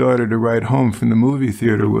her daughter to ride home from the movie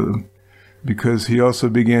theater with him, because he also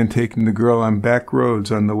began taking the girl on back roads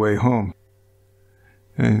on the way home.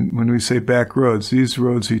 And when we say back roads, these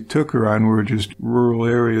roads he took her on were just rural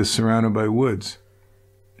areas surrounded by woods.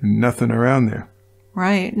 And nothing around there.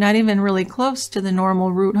 Right, not even really close to the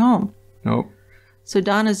normal route home. Nope. So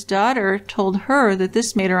Donna's daughter told her that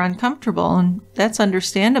this made her uncomfortable, and that's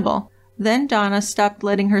understandable. Then Donna stopped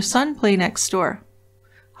letting her son play next door.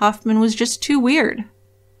 Hoffman was just too weird.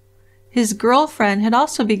 His girlfriend had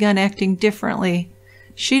also begun acting differently.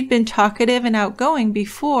 She'd been talkative and outgoing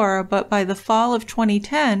before, but by the fall of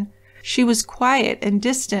 2010, she was quiet and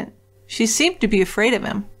distant. She seemed to be afraid of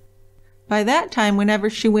him. By that time, whenever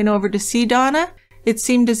she went over to see Donna, it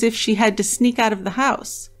seemed as if she had to sneak out of the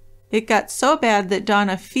house. It got so bad that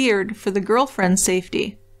Donna feared for the girlfriend's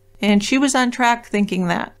safety, and she was on track thinking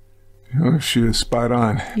that. Oh, she was spot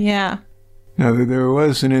on. Yeah. Now, there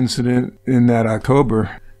was an incident in that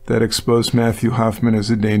October that exposed Matthew Hoffman as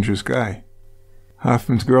a dangerous guy.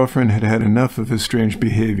 Hoffman's girlfriend had had enough of his strange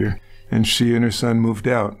behavior, and she and her son moved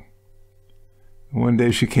out. One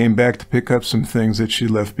day she came back to pick up some things that she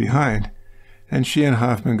left behind, and she and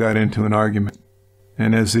Hoffman got into an argument.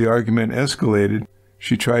 And as the argument escalated,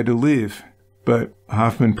 she tried to leave, but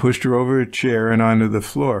Hoffman pushed her over a chair and onto the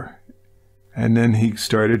floor, and then he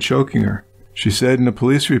started choking her. She said in a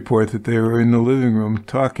police report that they were in the living room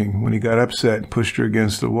talking when he got upset and pushed her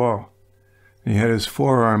against the wall. He had his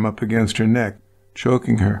forearm up against her neck,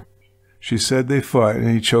 choking her. She said they fought, and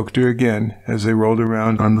he choked her again as they rolled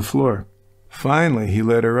around on the floor. Finally, he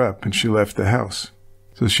let her up, and she left the house.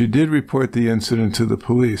 So she did report the incident to the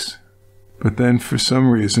police, but then for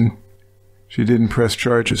some reason, she didn't press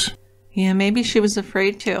charges. Yeah, maybe she was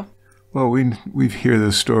afraid to. Well, we hear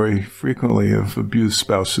this story frequently of abused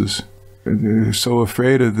spouses. They're so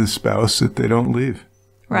afraid of the spouse that they don't leave.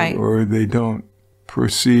 Right. Or they don't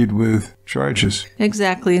proceed with charges.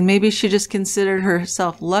 Exactly, and maybe she just considered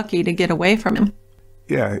herself lucky to get away from him.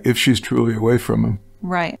 Yeah, if she's truly away from him.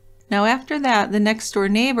 Right. Now after that, the next-door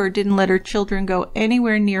neighbor didn't let her children go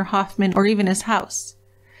anywhere near Hoffman or even his house.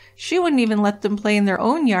 She wouldn't even let them play in their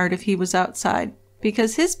own yard if he was outside,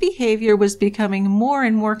 because his behavior was becoming more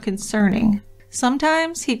and more concerning.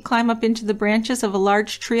 Sometimes he'd climb up into the branches of a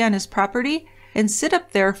large tree on his property and sit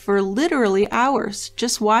up there for literally hours,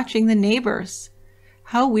 just watching the neighbors.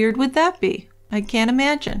 How weird would that be? I can't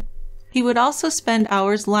imagine. He would also spend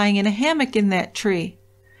hours lying in a hammock in that tree.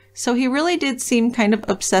 So he really did seem kind of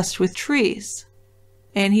obsessed with trees.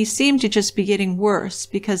 And he seemed to just be getting worse,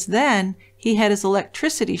 because then he had his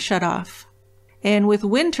electricity shut off. And with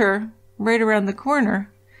winter right around the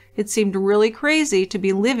corner, it seemed really crazy to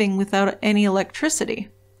be living without any electricity.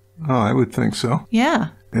 Oh, I would think so. Yeah.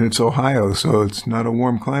 And it's Ohio, so it's not a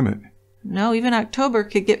warm climate. No, even October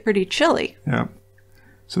could get pretty chilly. Yeah.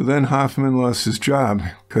 So then Hoffman lost his job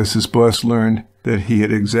because his boss learned that he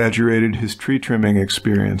had exaggerated his tree trimming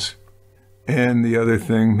experience. And the other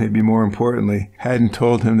thing, maybe more importantly, hadn't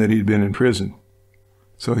told him that he'd been in prison.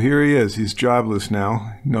 So here he is. He's jobless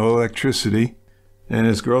now, no electricity, and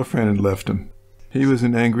his girlfriend had left him. He was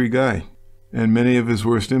an angry guy, and many of his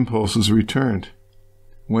worst impulses returned.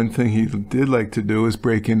 One thing he did like to do was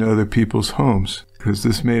break into other people's homes, because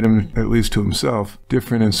this made him, at least to himself,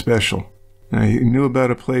 different and special. Now, he knew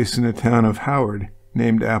about a place in the town of Howard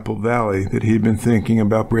named Apple Valley that he'd been thinking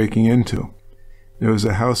about breaking into. There was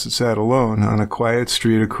a house that sat alone on a quiet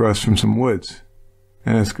street across from some woods,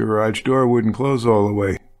 and its garage door wouldn't close all the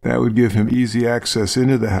way. That would give him easy access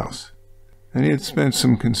into the house. And he had spent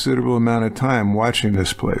some considerable amount of time watching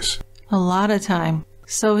this place. A lot of time.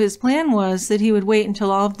 So his plan was that he would wait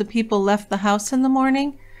until all of the people left the house in the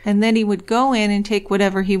morning, and then he would go in and take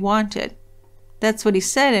whatever he wanted. That's what he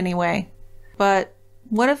said anyway. But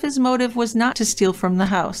what if his motive was not to steal from the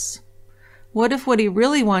house? What if what he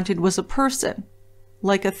really wanted was a person,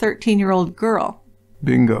 like a 13-year-old girl?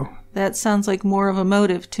 Bingo. That sounds like more of a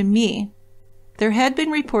motive to me. There had been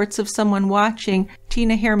reports of someone watching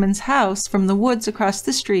Tina Herrmann's house from the woods across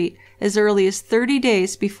the street as early as 30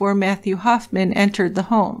 days before Matthew Hoffman entered the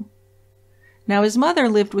home. Now, his mother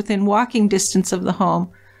lived within walking distance of the home,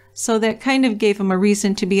 so that kind of gave him a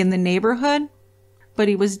reason to be in the neighborhood, but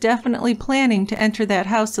he was definitely planning to enter that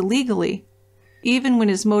house illegally, even when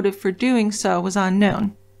his motive for doing so was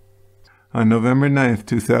unknown. On November 9th,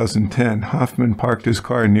 2010, Hoffman parked his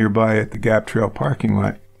car nearby at the Gap Trail parking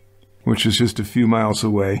lot, which is just a few miles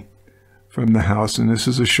away from the house, and this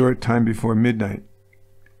is a short time before midnight.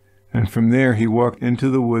 And from there, he walked into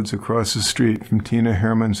the woods across the street from Tina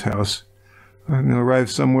Herrmann's house and arrived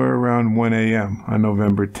somewhere around 1 a.m. on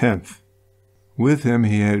November 10th. With him,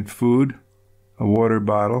 he had food, a water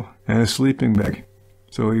bottle, and a sleeping bag.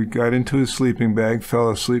 So he got into his sleeping bag, fell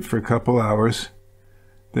asleep for a couple hours.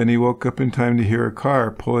 Then he woke up in time to hear a car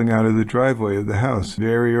pulling out of the driveway of the house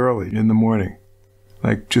very early in the morning,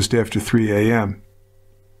 like just after 3 a.m.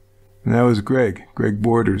 And that was Greg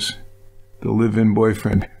Borders, the live-in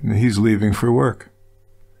boyfriend, and he's leaving for work.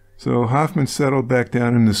 So Hoffman settled back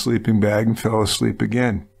down in the sleeping bag and fell asleep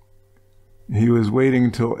again. He was waiting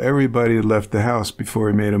until everybody had left the house before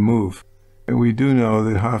he made a move. And we do know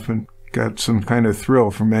that Hoffman got some kind of thrill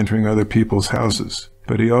from entering other people's houses.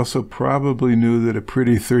 But he also probably knew that a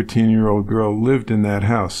pretty 13-year-old girl lived in that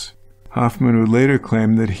house. Hoffman would later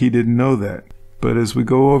claim that he didn't know that. But as we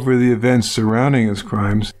go over the events surrounding his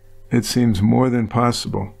crimes, it seems more than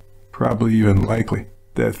possible, probably even likely,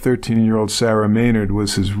 that 13-year-old Sarah Maynard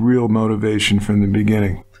was his real motivation from the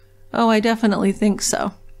beginning. Oh, I definitely think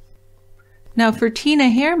so. Now, for Tina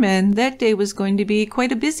Herrmann, that day was going to be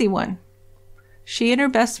quite a busy one. She and her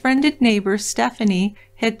best friend and neighbor, Stephanie,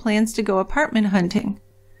 had plans to go apartment hunting.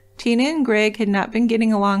 Tina and Greg had not been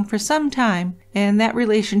getting along for some time, and that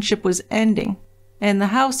relationship was ending, and the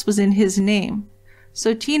house was in his name.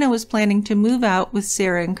 So Tina was planning to move out with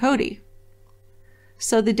Sarah and Cody.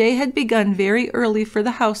 So the day had begun very early for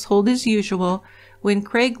the household as usual, when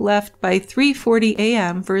Craig left by 3:40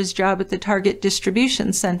 a.m. for his job at the Target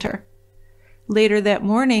distribution center. Later that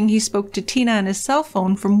morning, he spoke to Tina on his cell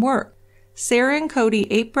phone from work. Sarah and Cody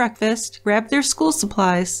ate breakfast, grabbed their school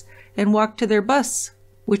supplies, and walked to their bus,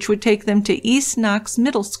 which would take them to East Knox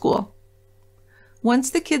Middle School. Once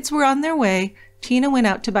the kids were on their way, Tina went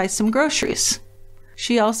out to buy some groceries.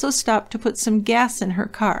 She also stopped to put some gas in her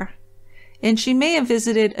car. And she may have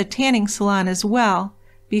visited a tanning salon as well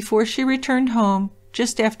before she returned home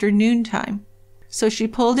just after noontime. So she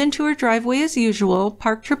pulled into her driveway as usual,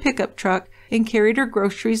 parked her pickup truck, and carried her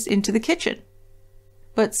groceries into the kitchen.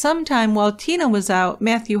 But sometime while Tina was out,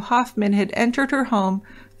 Matthew Hoffman had entered her home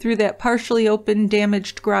through that partially open,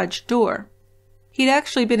 damaged garage door. He'd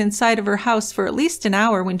actually been inside of her house for at least an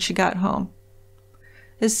hour when she got home.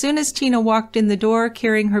 As soon as Tina walked in the door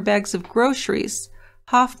carrying her bags of groceries,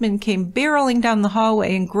 Hoffman came barreling down the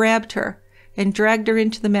hallway and grabbed her and dragged her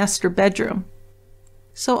into the master bedroom.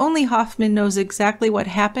 So only Hoffman knows exactly what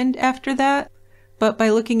happened after that, but by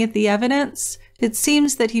looking at the evidence, it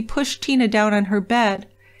seems that he pushed Tina down on her bed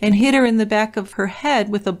and hit her in the back of her head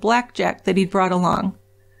with a blackjack that he'd brought along.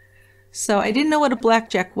 So I didn't know what a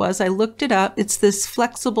blackjack was. I looked it up. It's this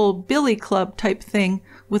flexible billy club type thing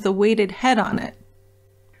with a weighted head on it.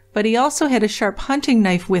 But he also had a sharp hunting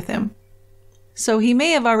knife with him. So he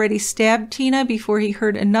may have already stabbed Tina before he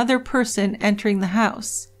heard another person entering the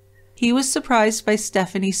house. He was surprised by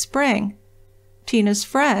Stephanie Sprang, Tina's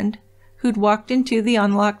friend, who'd walked into the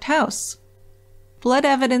unlocked house. Blood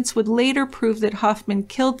evidence would later prove that Hoffman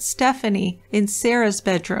killed Stephanie in Sarah's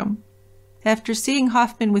bedroom. After seeing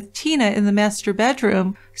Hoffman with Tina in the master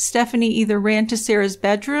bedroom, Stephanie either ran to Sarah's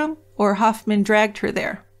bedroom or Hoffman dragged her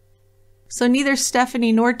there. So neither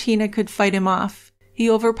Stephanie nor Tina could fight him off. He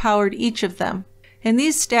overpowered each of them, and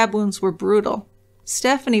these stab wounds were brutal.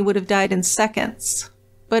 Stephanie would have died in seconds.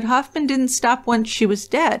 But Hoffman didn't stop once she was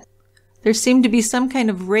dead. There seemed to be some kind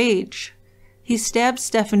of rage. He stabbed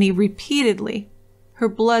Stephanie repeatedly. Her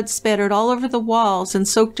blood spattered all over the walls and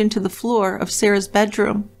soaked into the floor of Sarah's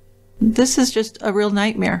bedroom. This is just a real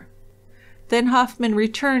nightmare. Then Hoffman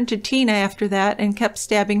returned to Tina after that and kept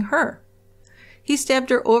stabbing her. He stabbed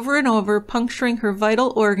her over and over, puncturing her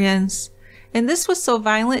vital organs. And this was so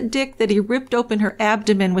violent, Dick, that he ripped open her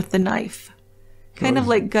abdomen with the knife. Kind of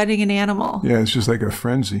like gutting an animal. Yeah, it's just like a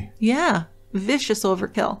frenzy. Yeah, vicious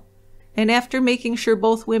overkill. And after making sure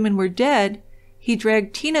both women were dead, he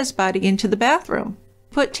dragged Tina's body into the bathroom,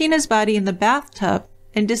 put Tina's body in the bathtub,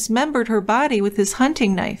 and dismembered her body with his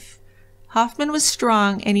hunting knife. Hoffman was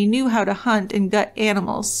strong, and he knew how to hunt and gut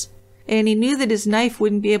animals. And he knew that his knife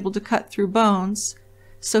wouldn't be able to cut through bones,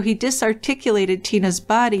 so he disarticulated Tina's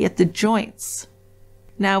body at the joints.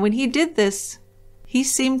 Now, when he did this, he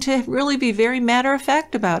seemed to really be very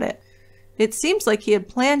matter-of-fact about it. It seems like he had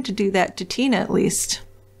planned to do that to Tina, at least.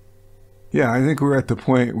 Yeah, I think we're at the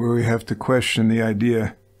point where we have to question the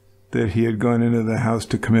idea that he had gone into the house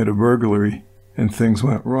to commit a burglary and things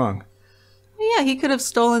went wrong. Yeah, he could have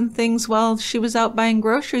stolen things while she was out buying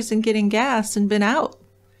groceries and getting gas and been out.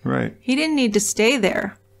 Right. He didn't need to stay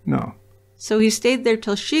there. No. So he stayed there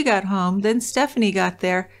till she got home, then Stephanie got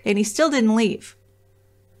there, and he still didn't leave.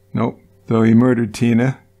 Nope. Though he murdered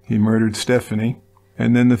Tina, he murdered Stephanie,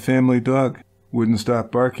 and then the family dog wouldn't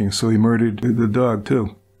stop barking, so he murdered the dog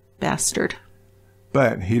too. Bastard.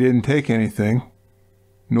 But he didn't take anything,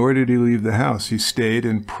 nor did he leave the house. He stayed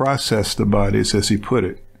and processed the bodies, as he put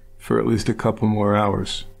it, for at least a couple more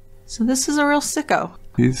hours. So this is a real sicko.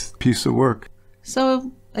 He's a piece of work.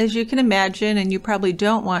 So, as you can imagine, and you probably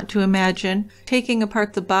don't want to imagine, taking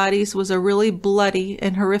apart the bodies was a really bloody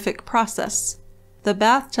and horrific process. The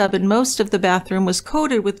bathtub and most of the bathroom was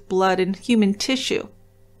coated with blood and human tissue.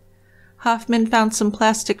 Hoffman found some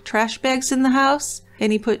plastic trash bags in the house,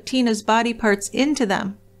 and he put Tina's body parts into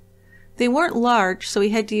them. They weren't large, so he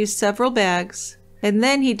had to use several bags, and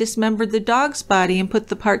then he dismembered the dog's body and put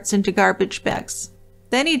the parts into garbage bags.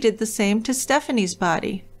 Then he did the same to Stephanie's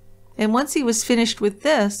body. And once he was finished with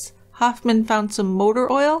this, Hoffman found some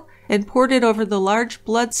motor oil and poured it over the large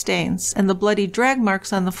blood stains and the bloody drag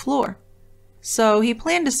marks on the floor. So he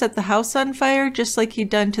planned to set the house on fire just like he'd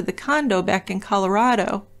done to the condo back in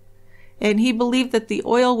Colorado. And he believed that the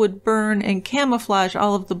oil would burn and camouflage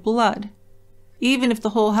all of the blood, even if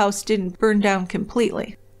the whole house didn't burn down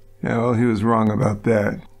completely. Yeah, well, he was wrong about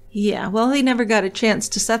that. Yeah, well, he never got a chance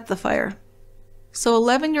to set the fire. So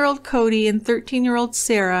 11-year-old Cody and 13-year-old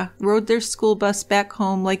Sarah rode their school bus back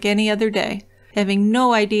home like any other day, having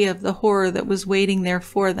no idea of the horror that was waiting there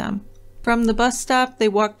for them. From the bus stop, they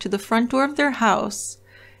walked to the front door of their house,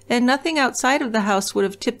 and nothing outside of the house would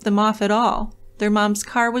have tipped them off at all. Their mom's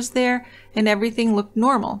car was there, and everything looked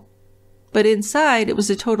normal. But inside, it was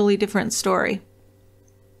a totally different story.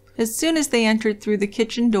 As soon as they entered through the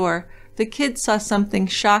kitchen door, the kids saw something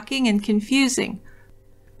shocking and confusing.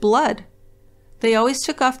 Blood. They always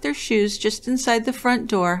took off their shoes just inside the front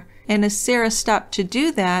door, and as Sarah stopped to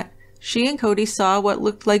do that, she and Cody saw what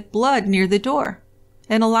looked like blood near the door.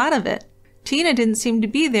 And a lot of it. Tina didn't seem to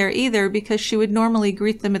be there either because she would normally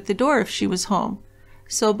greet them at the door if she was home.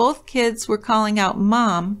 So both kids were calling out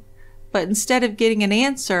Mom, but instead of getting an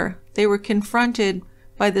answer, they were confronted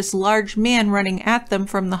by this large man running at them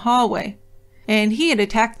from the hallway. And he had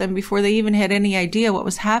attacked them before they even had any idea what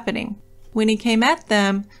was happening. When he came at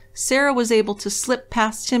them, Sarah was able to slip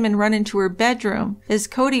past him and run into her bedroom as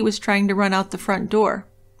Cody was trying to run out the front door.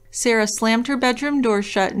 Sarah slammed her bedroom door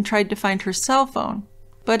shut and tried to find her cell phone,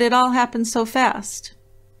 but it all happened so fast.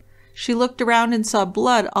 She looked around and saw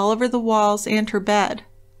blood all over the walls and her bed.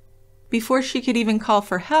 Before she could even call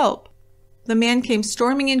for help, the man came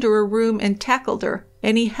storming into her room and tackled her,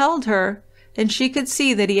 and he held her, and she could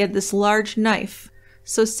see that he had this large knife,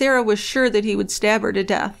 so Sarah was sure that he would stab her to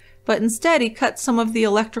death. But instead he cut some of the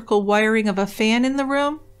electrical wiring of a fan in the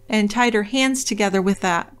room and tied her hands together with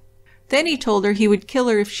that. Then he told her he would kill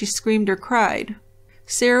her if she screamed or cried.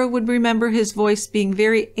 Sarah would remember his voice being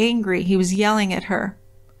very angry. He was yelling at her.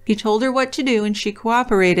 He told her what to do and she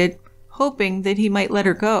cooperated, hoping that he might let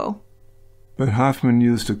her go. But Hoffman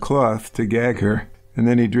used a cloth to gag her, and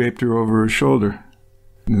then he draped her over her shoulder.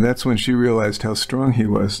 And that's when she realized how strong he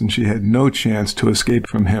was, and she had no chance to escape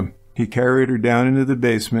from him. He carried her down into the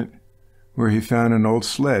basement, where he found an old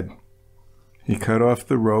sled. He cut off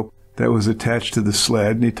the rope that was attached to the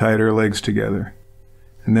sled, and he tied her legs together.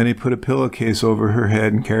 And then he put a pillowcase over her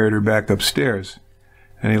head and carried her back upstairs,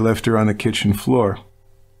 and he left her on the kitchen floor.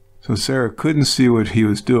 So Sarah couldn't see what he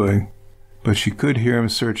was doing, but she could hear him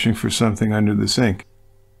searching for something under the sink.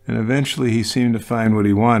 And eventually he seemed to find what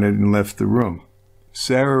he wanted and left the room.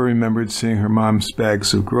 Sarah remembered seeing her mom's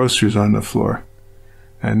bags of groceries on the floor,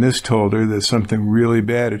 and this told her that something really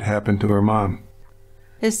bad had happened to her mom.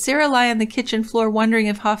 As Sarah lay on the kitchen floor wondering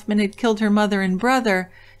if Hoffman had killed her mother and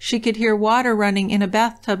brother, she could hear water running in a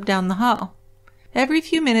bathtub down the hall. Every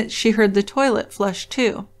few minutes she heard the toilet flush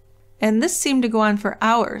too, and this seemed to go on for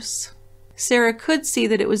hours. Sarah could see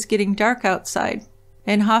that it was getting dark outside,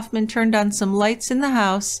 and Hoffman turned on some lights in the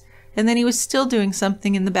house, and then he was still doing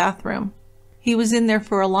something in the bathroom. He was in there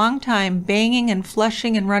for a long time, banging and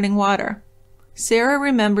flushing and running water. Sarah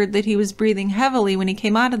remembered that he was breathing heavily when he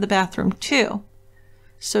came out of the bathroom too.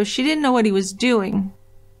 So she didn't know what he was doing,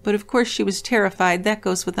 but of course she was terrified, that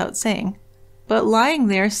goes without saying. But lying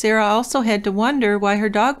there, Sarah also had to wonder why her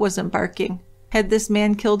dog wasn't barking. Had this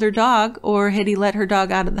man killed her dog, or had he let her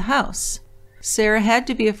dog out of the house? Sarah had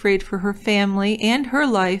to be afraid for her family and her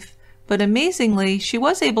life, but amazingly, she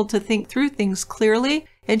was able to think through things clearly,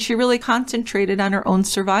 and she really concentrated on her own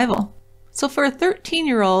survival. So for a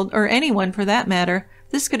 13-year-old, or anyone for that matter,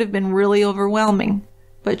 this could have been really overwhelming.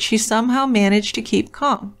 But she somehow managed to keep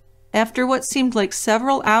calm. After what seemed like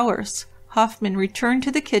several hours, Hoffman returned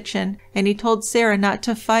to the kitchen, and he told Sarah not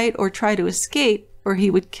to fight or try to escape, or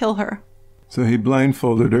he would kill her. So he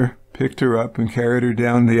blindfolded her, picked her up, and carried her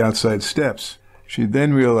down the outside steps. She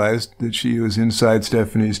then realized that she was inside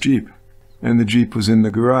Stephanie's Jeep, and the Jeep was in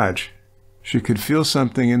the garage. She could feel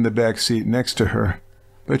something in the back seat next to her,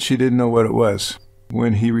 but she didn't know what it was.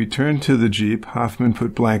 When he returned to the Jeep, Hoffman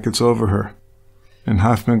put blankets over her, and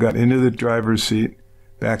Hoffman got into the driver's seat,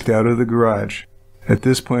 backed out of the garage. At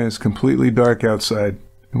this point, it's completely dark outside,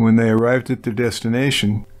 and when they arrived at their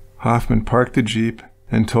destination, Hoffman parked the Jeep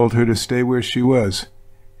and told her to stay where she was,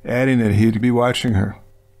 adding that he'd be watching her.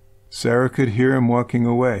 Sarah could hear him walking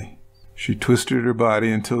away. She twisted her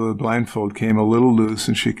body until the blindfold came a little loose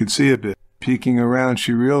and she could see a bit. Peeking around,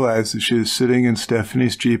 she realized that she was sitting in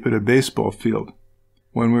Stephanie's Jeep at a baseball field,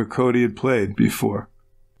 one where Cody had played before.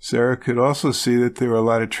 Sarah could also see that there were a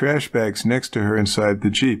lot of trash bags next to her inside the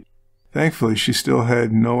Jeep. Thankfully, she still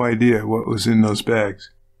had no idea what was in those bags.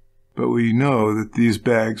 But we know that these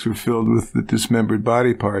bags were filled with the dismembered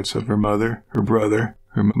body parts of her mother, her brother,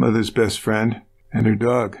 her mother's best friend, and her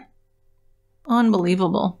dog.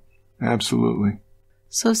 Unbelievable. Absolutely.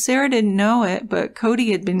 So Sarah didn't know it, but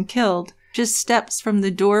Cody had been killed just steps from the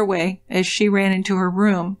doorway as she ran into her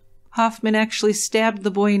room. Hoffman actually stabbed the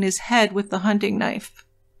boy in his head with the hunting knife.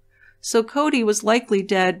 So Cody was likely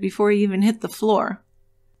dead before he even hit the floor.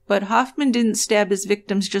 But Hoffman didn't stab his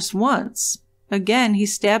victims just once. Again, he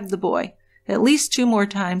stabbed the boy at least 2 more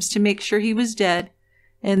times to make sure he was dead,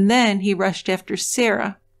 and then he rushed after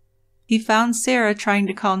Sarah. He found Sarah trying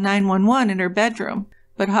to call 911 in her bedroom,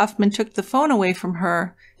 but Hoffman took the phone away from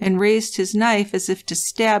her and raised his knife as if to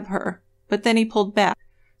stab her, but then he pulled back.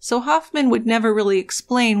 So Hoffman would never really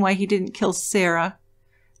explain why he didn't kill Sarah.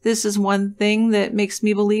 This is one thing that makes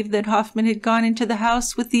me believe that Hoffman had gone into the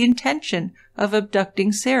house with the intention of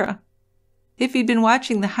abducting Sarah. If he'd been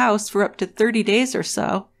watching the house for up to 30 days or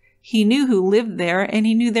so, he knew who lived there and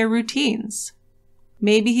he knew their routines.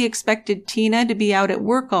 Maybe he expected Tina to be out at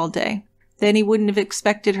work all day. Then he wouldn't have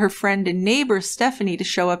expected her friend and neighbor Stephanie to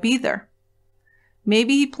show up either.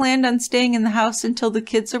 Maybe he planned on staying in the house until the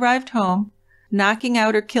kids arrived home, knocking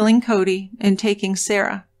out or killing Cody, and taking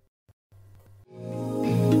Sarah.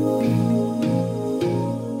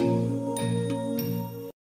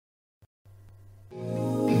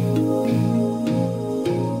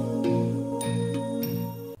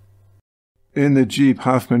 In the Jeep,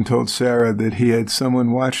 Hoffman told Sarah that he had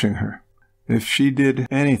someone watching her. If she did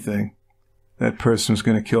anything, that person was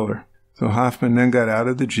going to kill her. So Hoffman then got out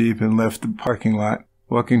of the Jeep and left the parking lot,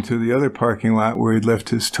 walking to the other parking lot where he'd left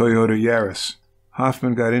his Toyota Yaris.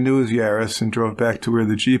 Hoffman got into his Yaris and drove back to where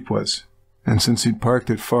the Jeep was. And since he'd parked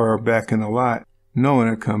it far back in the lot, no one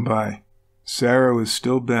had come by. Sarah was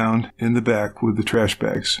still bound in the back with the trash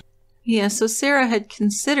bags. Yeah, so Sarah had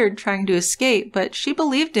considered trying to escape, but she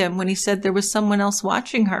believed him when he said there was someone else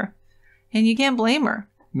watching her. And you can't blame her.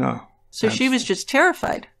 No. So she was just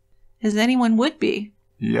terrified, as anyone would be.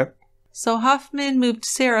 Yep. So Hoffman moved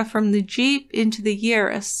Sarah from the Jeep into the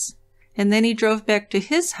Yaris, and then he drove back to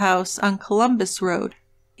his house on Columbus Road.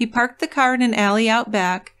 He parked the car in an alley out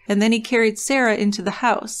back, and then he carried Sarah into the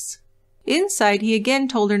house. Inside, he again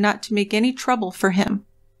told her not to make any trouble for him.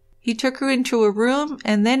 He took her into a room,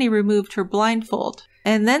 and then he removed her blindfold.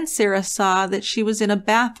 And then Sarah saw that she was in a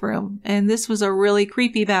bathroom, and this was a really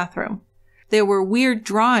creepy bathroom. There were weird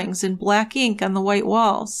drawings in black ink on the white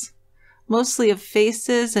walls, mostly of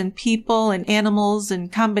faces and people and animals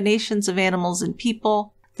and combinations of animals and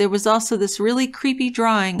people. There was also this really creepy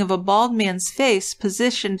drawing of a bald man's face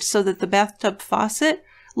positioned so that the bathtub faucet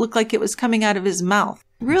looked like it was coming out of his mouth.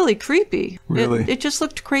 Really creepy. Really? It just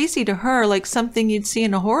looked crazy to her, like something you'd see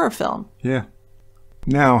in a horror film. Yeah.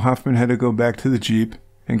 Now Hoffman had to go back to the Jeep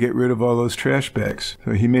and get rid of all those trash bags.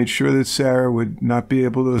 So he made sure that Sarah would not be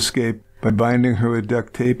able to escape by binding her with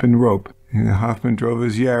duct tape and rope. And Hoffman drove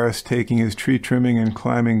his Yaris, taking his tree trimming and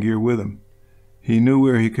climbing gear with him. He knew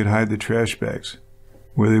where he could hide the trash bags,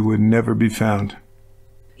 where they would never be found.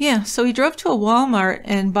 Yeah, so he drove to a Walmart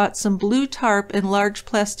and bought some blue tarp and large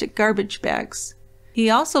plastic garbage bags. He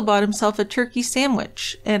also bought himself a turkey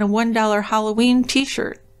sandwich and a $1 Halloween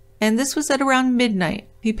t-shirt. And this was at around midnight.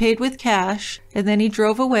 He paid with cash, and then he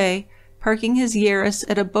drove away, parking his Yaris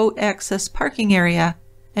at a boat access parking area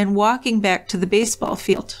and walking back to the baseball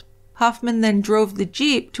field. Hoffman then drove the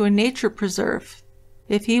Jeep to a nature preserve.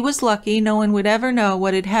 If he was lucky, no one would ever know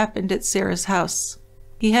what had happened at Sarah's house.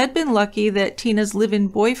 He had been lucky that Tina's live-in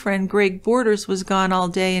boyfriend, Greg Borders, was gone all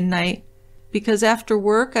day and night, because after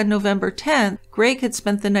work on November 10th, Greg had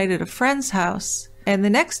spent the night at a friend's house, and the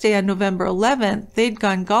next day on November 11th, they'd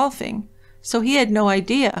gone golfing, so he had no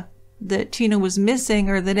idea that Tina was missing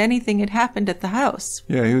or that anything had happened at the house.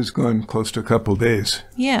 Yeah, he was gone close to a couple days.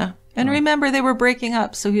 Yeah, and remember, they were breaking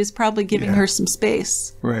up, so he was probably giving her some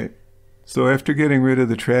space. Right. So after getting rid of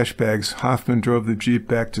the trash bags, Hoffman drove the Jeep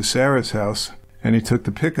back to Sarah's house, and he took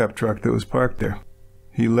the pickup truck that was parked there.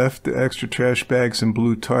 He left the extra trash bags and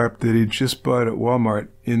blue tarp that he'd just bought at Walmart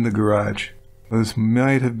in the garage. This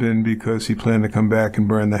might have been because he planned to come back and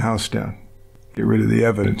burn the house down. Get rid of the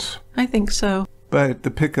evidence. I think so. But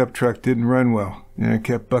the pickup truck didn't run well, and it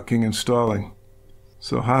kept bucking and stalling.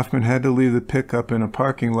 So Hoffman had to leave the pickup in a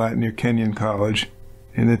parking lot near Kenyon College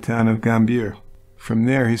in the town of Gambier. From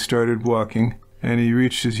there he started walking, and he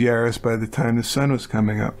reached his Yaris by the time the sun was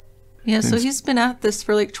coming up. Yeah, so he's been at this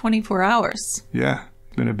for like 24 hours. Yeah,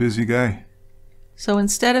 been a busy guy. So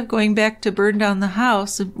instead of going back to burn down the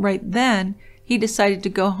house right then, he decided to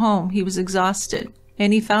go home. He was exhausted.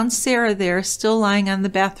 And he found Sarah there, still lying on the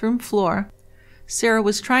bathroom floor. Sarah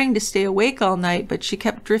was trying to stay awake all night, but she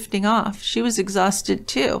kept drifting off. She was exhausted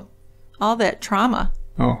too. All that trauma.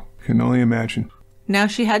 Oh, can only imagine. Now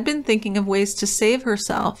she had been thinking of ways to save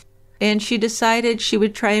herself, and she decided she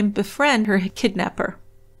would try and befriend her kidnapper.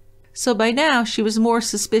 So by now, she was more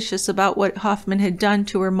suspicious about what Hoffman had done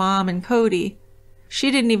to her mom and Cody. She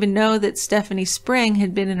didn't even know that Stephanie Spring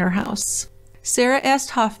had been in her house. Sarah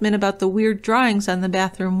asked Hoffman about the weird drawings on the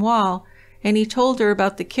bathroom wall, and he told her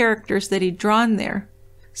about the characters that he'd drawn there.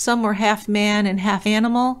 Some were half man and half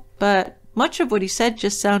animal, but much of what he said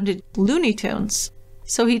just sounded Looney Tunes.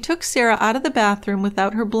 So he took Sarah out of the bathroom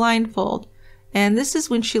without her blindfold, and this is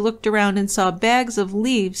when she looked around and saw bags of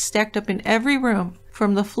leaves stacked up in every room,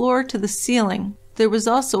 from the floor to the ceiling. There was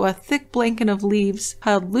also a thick blanket of leaves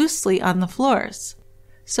piled loosely on the floors.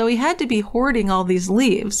 So he had to be hoarding all these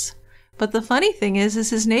leaves. But the funny thing is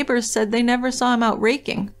his neighbors said they never saw him out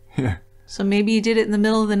raking. Yeah. So maybe he did it in the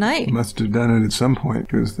middle of the night. Must have done it at some point,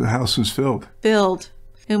 because the house was filled. Filled.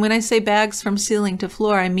 And when I say bags from ceiling to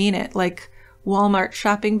floor, I mean it, like Walmart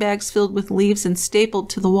shopping bags filled with leaves and stapled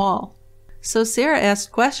to the wall. So Sarah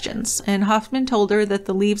asked questions, and Hoffman told her that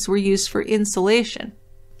the leaves were used for insulation,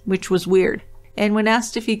 which was weird. And when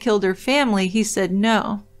asked if he killed her family, he said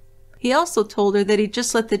no. He also told her that he'd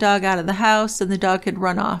just let the dog out of the house and the dog had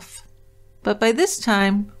run off. But by this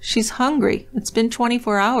time, she's hungry. It's been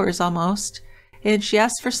 24 hours almost, and she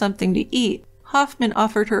asked for something to eat. Hoffman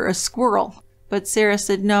offered her a squirrel, but Sarah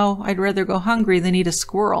said, no, I'd rather go hungry than eat a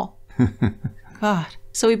squirrel. God.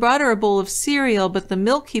 So he brought her a bowl of cereal, but the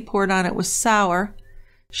milk he poured on it was sour.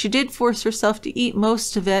 She did force herself to eat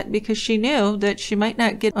most of it because she knew that she might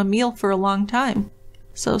not get a meal for a long time.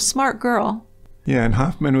 So smart girl. Yeah, and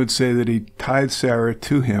Hoffman would say that he tied Sarah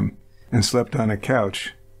to him and slept on a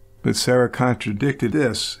couch. But Sarah contradicted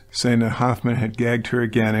this, saying that Hoffman had gagged her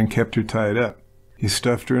again and kept her tied up. He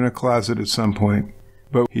stuffed her in a closet at some point,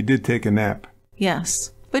 but he did take a nap.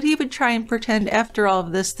 Yes, but he would try and pretend after all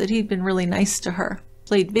of this that he'd been really nice to her.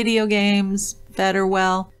 Played video games, fed her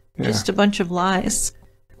well, just a bunch of lies.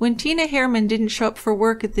 When Tina Herrmann didn't show up for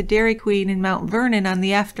work at the Dairy Queen in Mount Vernon on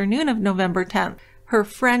the afternoon of November 10th, her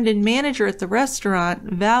friend and manager at the restaurant,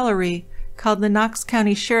 Valerie, called the Knox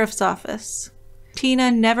County Sheriff's Office.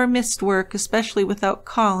 Tina never missed work, especially without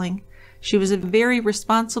calling. She was a very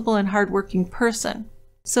responsible and hardworking person.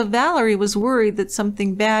 So Valerie was worried that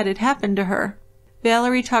something bad had happened to her.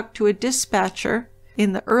 Valerie talked to a dispatcher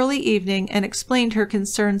in the early evening and explained her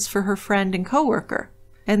concerns for her friend and coworker.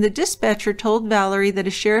 And the dispatcher told Valerie that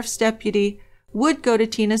a sheriff's deputy would go to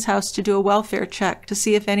Tina's house to do a welfare check to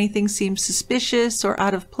see if anything seemed suspicious or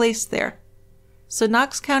out of place there. So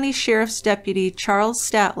Knox County Sheriff's Deputy Charles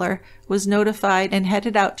Statler was notified and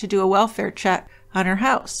headed out to do a welfare check on her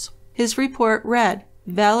house. His report read,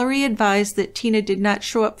 "Valerie advised that Tina did not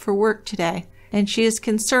show up for work today, and she is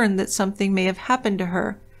concerned that something may have happened to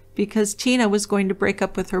her because Tina was going to break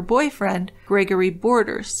up with her boyfriend, Gregory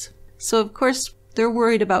Borders." So, of course, they're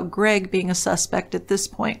worried about Greg being a suspect at this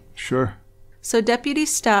point. Sure. So Deputy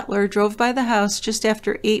Statler drove by the house just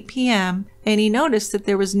after 8 p.m., and he noticed that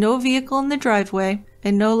there was no vehicle in the driveway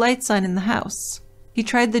and no lights on in the house. He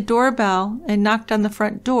tried the doorbell and knocked on the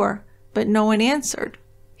front door, but no one answered.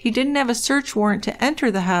 He didn't have a search warrant to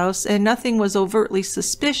enter the house, and nothing was overtly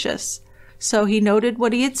suspicious. So he noted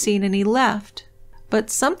what he had seen and he left.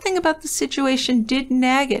 But something about the situation did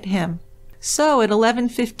nag at him. So at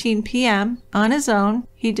 11:15 p.m., on his own,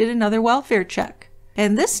 he did another welfare check.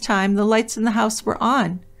 And this time the lights in the house were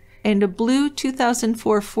on, and a blue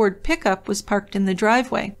 2004 Ford pickup was parked in the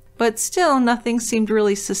driveway. But still nothing seemed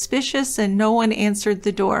really suspicious and no one answered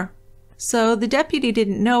the door. So the deputy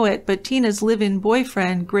didn't know it, but Tina's live-in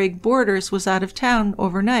boyfriend, Greg Borders, was out of town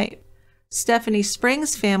overnight. Stephanie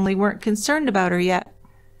Spring's family weren't concerned about her yet.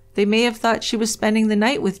 They may have thought she was spending the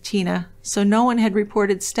night with Tina, so no one had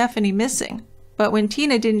reported Stephanie missing. But when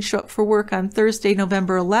Tina didn't show up for work on Thursday,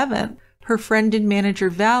 November 11th, her friend and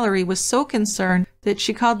manager Valerie was so concerned that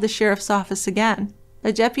she called the sheriff's office again.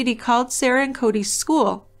 A deputy called Sarah and Cody's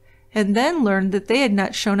school, and then learned that they had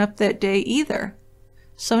not shown up that day either.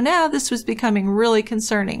 So now this was becoming really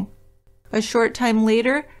concerning. A short time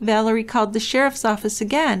later, Valerie called the sheriff's office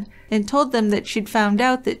again and told them that she'd found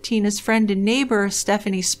out that Tina's friend and neighbor,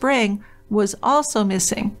 Stephanie Spring, was also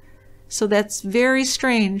missing. So that's very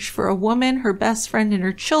strange for a woman, her best friend, and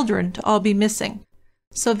her children to all be missing.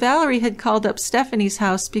 So Valerie had called up Stephanie's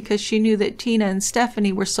house because she knew that Tina and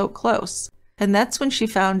Stephanie were so close. And that's when she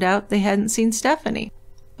found out they hadn't seen Stephanie.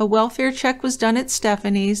 A welfare check was done at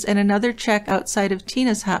Stephanie's and another check outside of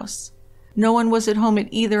Tina's house. No one was at home at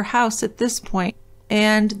either house at this point,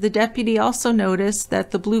 and the deputy also noticed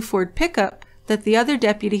that the blue Ford pickup that the other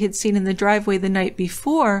deputy had seen in the driveway the night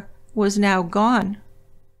before was now gone.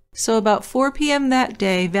 So about 4 p.m. that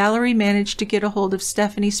day, Valerie managed to get a hold of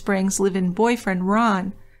Stephanie Spring's live-in boyfriend,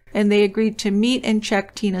 Ron, and they agreed to meet and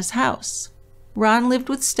check Tina's house. Ron lived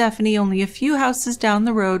with Stephanie only a few houses down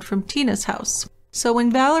the road from Tina's house. So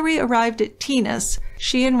when Valerie arrived at Tina's,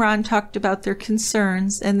 she and Ron talked about their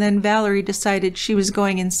concerns, and then Valerie decided she was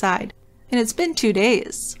going inside. And it's been 2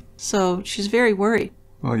 days, so she's very worried.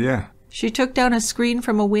 Well, yeah. She took down a screen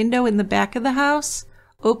from a window in the back of the house,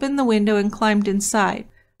 opened the window, and climbed inside.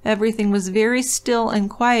 Everything was very still and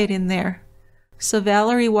quiet in there. So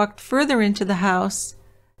Valerie walked further into the house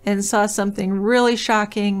and saw something really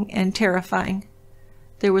shocking and terrifying.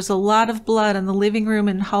 There was a lot of blood on the living room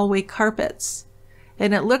and hallway carpets,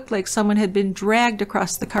 and it looked like someone had been dragged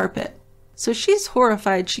across the carpet. So she's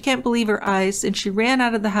horrified. She can't believe her eyes, and she ran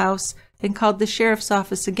out of the house and called the sheriff's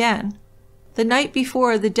office again. The night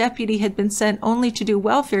before, the deputy had been sent only to do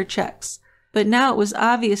welfare checks, but now it was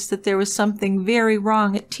obvious that there was something very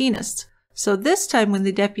wrong at Tina's. So this time when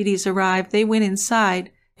the deputies arrived, they went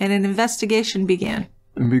inside, and an investigation began.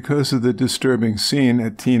 And because of the disturbing scene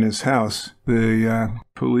at Tina's house, the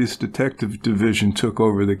police detective division took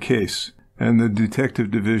over the case, and the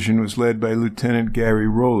detective division was led by Lieutenant Gary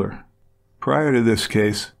Roller. Prior to this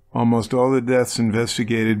case, almost all the deaths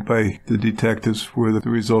investigated by the detectives were the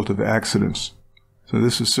result of accidents. So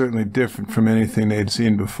this is certainly different from anything they'd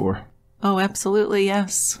seen before. Oh, absolutely,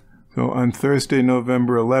 yes. So on Thursday,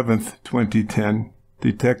 November 11th, 2010,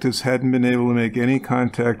 detectives hadn't been able to make any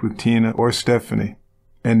contact with Tina or Stephanie,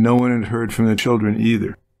 and no one had heard from the children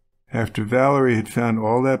either. After Valerie had found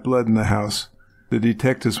all that blood in the house, the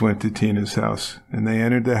detectives went to Tina's house, and they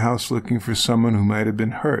entered the house looking for someone who might have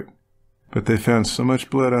been hurt. But they found so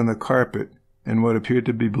much blood on the carpet and what appeared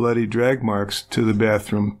to be bloody drag marks to the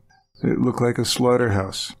bathroom, it looked like a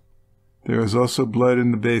slaughterhouse. There was also blood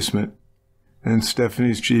in the basement, and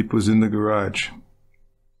Stephanie's Jeep was in the garage.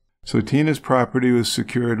 So Tina's property was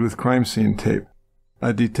secured with crime scene tape.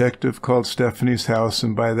 A detective called Stephanie's house,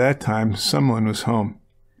 and by that time, someone was home.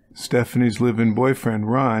 Stephanie's live-in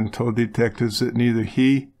boyfriend, Ron, told detectives that neither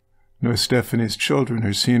he nor Stephanie's children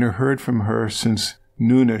had seen or heard from her since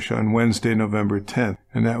noonish on Wednesday, November 10th,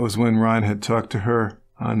 and that was when Ron had talked to her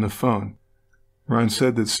on the phone. Ron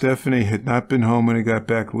said that Stephanie had not been home when he got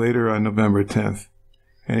back later on November 10th,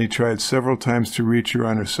 and he tried several times to reach her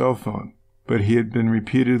on her cell phone, but he had been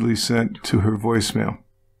repeatedly sent to her voicemail.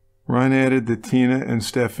 Ron added that Tina and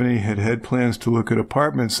Stephanie had plans to look at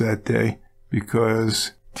apartments that day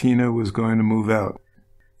because Tina was going to move out.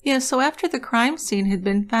 Yeah, so after the crime scene had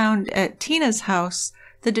been found at Tina's house,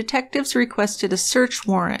 the detectives requested a search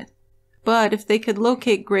warrant. But if they could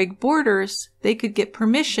locate Greg Borders, they could get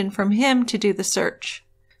permission from him to do the search.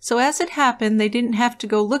 So as it happened, they didn't have to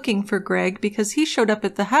go looking for Greg because he showed up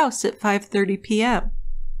at the house at 5:30 p.m.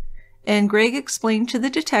 And Greg explained to the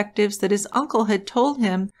detectives that his uncle had told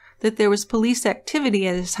him that there was police activity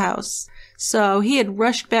at his house, so he had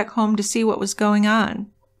rushed back home to see what was going on.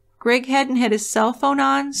 Greg hadn't had his cell phone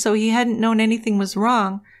on, so he hadn't known anything was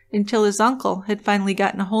wrong until his uncle had finally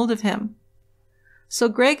gotten a hold of him. So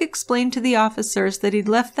Greg explained to the officers that he'd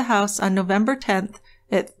left the house on November 10th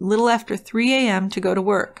at little after 3 a.m. to go to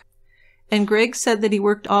work. And Greg said that he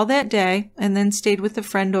worked all that day and then stayed with a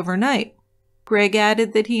friend overnight. Greg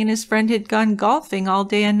added that he and his friend had gone golfing all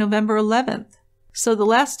day on November 11th. So the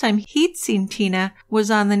last time he'd seen Tina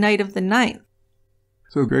was on the night of the 9th.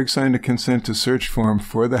 So Greg signed a consent to search form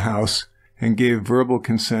for the house and gave verbal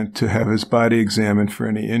consent to have his body examined for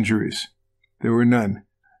any injuries. There were none.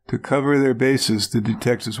 To cover their bases, the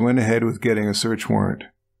detectives went ahead with getting a search warrant.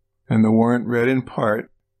 And the warrant read in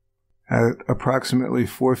part, at approximately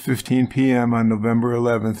 4:15 p.m. on November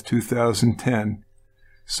 11th, 2010,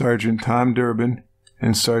 Sergeant Tom Durbin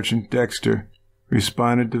and Sergeant Dexter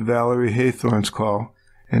responded to Valerie Haythorne's call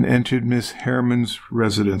and entered Miss Herrmann's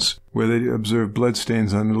residence, where they observed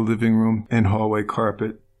bloodstains on the living room and hallway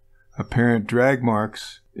carpet, apparent drag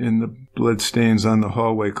marks in the bloodstains on the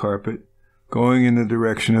hallway carpet, going in the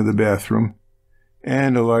direction of the bathroom,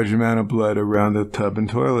 and a large amount of blood around the tub and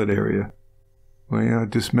toilet area. Well,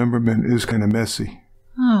 dismemberment is kind of messy.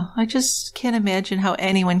 Oh, I just can't imagine how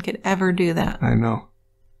anyone could ever do that. I know.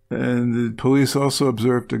 And the police also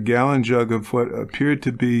observed a gallon jug of what appeared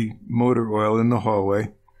to be motor oil in the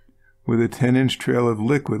hallway, with a 10-inch trail of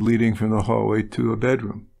liquid leading from the hallway to a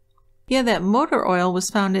bedroom. Yeah, that motor oil was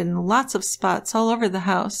found in lots of spots all over the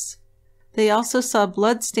house. They also saw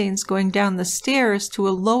bloodstains going down the stairs to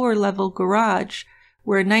a lower-level garage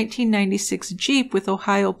where a 1996 Jeep with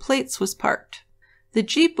Ohio plates was parked. The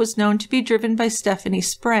Jeep was known to be driven by Stephanie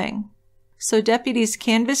Sprang. So deputies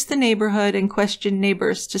canvassed the neighborhood and questioned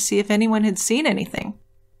neighbors to see if anyone had seen anything.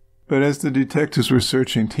 But as the detectives were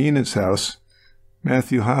searching Tina's house,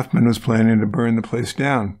 Matthew Hoffman was planning to burn the place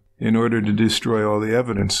down in order to destroy all the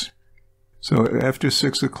evidence. So after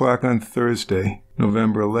 6 o'clock on Thursday,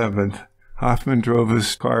 November 11th, Hoffman drove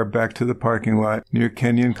his car back to the parking lot near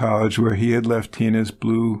Kenyon College where he had left Tina's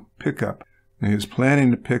blue pickup. He was planning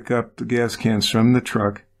to pick up the gas cans from the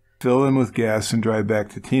truck, fill them with gas, and drive back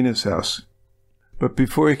to Tina's house. But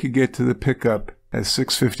before he could get to the pickup, at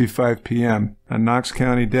 6:55 p.m., a Knox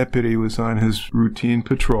County deputy was on his routine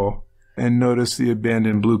patrol and noticed the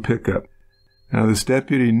abandoned blue pickup. Now, this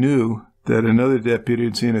deputy knew that another deputy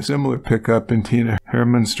had seen a similar pickup in Tina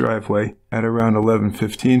Herrmann's driveway at around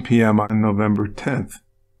 11:15 p.m. on November 10th.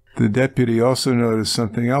 The deputy also noticed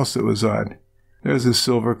something else that was odd. There was a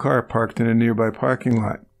silver car parked in a nearby parking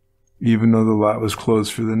lot, even though the lot was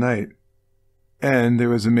closed for the night. And there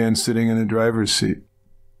was a man sitting in the driver's seat.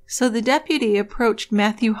 So the deputy approached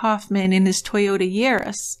Matthew Hoffman in his Toyota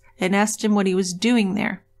Yaris and asked him what he was doing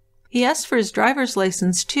there. He asked for his driver's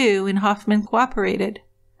license too, and Hoffman cooperated.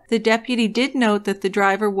 The deputy did note that the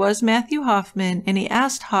driver was Matthew Hoffman, and he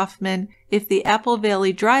asked Hoffman if the Apple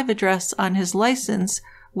Valley Drive address on his license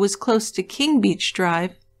was close to King Beach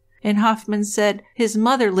Drive, and Hoffman said his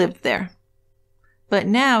mother lived there. But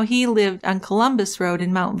now he lived on Columbus Road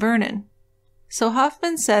in Mount Vernon. So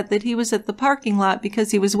Hoffman said that he was at the parking lot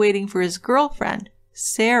because he was waiting for his girlfriend,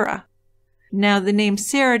 Sarah. Now, the name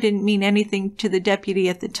Sarah didn't mean anything to the deputy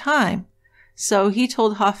at the time, so he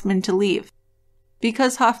told Hoffman to leave.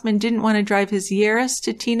 Because Hoffman didn't want to drive his Yaris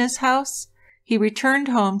to Tina's house, he returned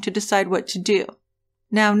home to decide what to do.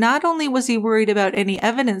 Now, not only was he worried about any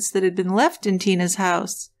evidence that had been left in Tina's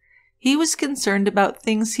house, he was concerned about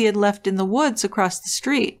things he had left in the woods across the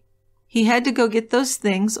street. He had to go get those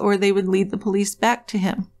things or they would lead the police back to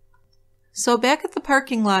him. So back at the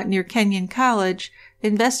parking lot near Kenyon College,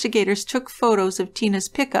 investigators took photos of Tina's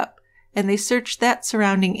pickup, and they searched that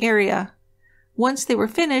surrounding area. Once they were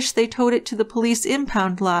finished, they towed it to the police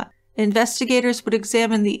impound lot. Investigators would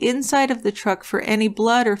examine the inside of the truck for any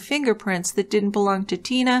blood or fingerprints that didn't belong to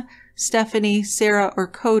Tina, Stephanie, Sarah, or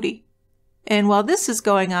Cody. And while this is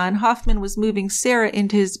going on, Hoffman was moving Sarah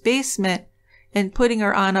into his basement and putting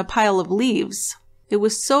her on a pile of leaves. It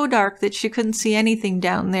was so dark that she couldn't see anything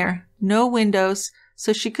down there, no windows,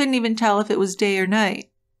 so she couldn't even tell if it was day or night.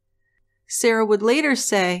 Sarah would later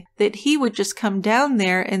say that he would just come down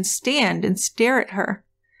there and stand and stare at her,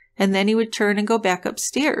 and then he would turn and go back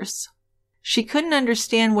upstairs. She couldn't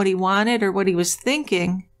understand what he wanted or what he was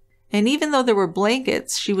thinking, And even though there were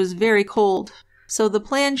blankets, she was very cold. So the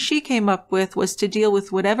plan she came up with was to deal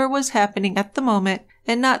with whatever was happening at the moment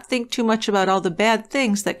and not think too much about all the bad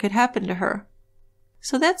things that could happen to her.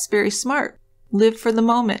 So that's very smart. Live for the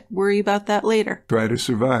moment. Worry about that later. Try to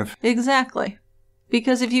survive. Exactly.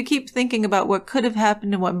 Because if you keep thinking about what could have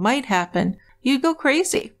happened and what might happen, you'd go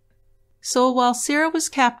crazy. So while Sarah was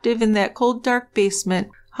captive in that cold, dark basement,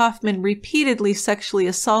 Hoffman repeatedly sexually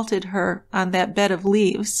assaulted her on that bed of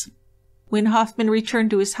leaves. When Hoffman returned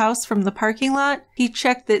to his house from the parking lot, he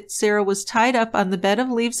checked that Sarah was tied up on the bed of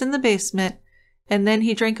leaves in the basement, and then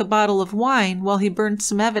he drank a bottle of wine while he burned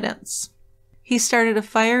some evidence. He started a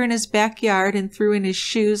fire in his backyard and threw in his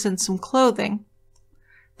shoes and some clothing.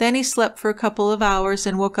 Then he slept for a couple of hours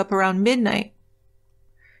and woke up around midnight.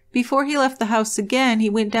 Before he left the house again, he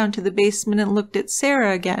went down to the basement and looked at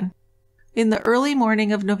Sarah again. In the early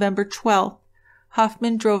morning of November 12th,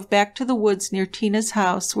 Hoffman drove back to the woods near Tina's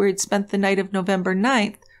house, where he'd spent the night of November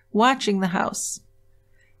 9th, watching the house.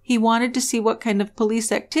 He wanted to see what kind of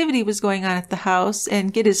police activity was going on at the house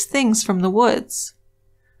and get his things from the woods.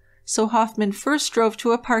 So Hoffman first drove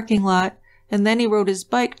to a parking lot, and then he rode his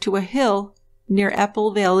bike to a hill near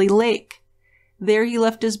Apple Valley Lake. There he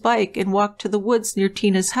left his bike and walked to the woods near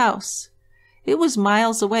Tina's house. It was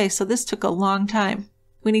miles away, so this took a long time.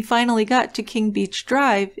 When he finally got to King Beach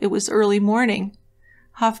Drive, it was early morning.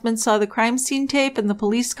 Hoffman saw the crime scene tape and the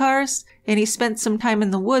police cars, and he spent some time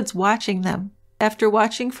in the woods watching them. After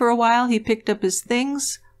watching for a while, he picked up his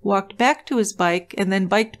things, walked back to his bike, and then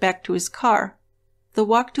biked back to his car. The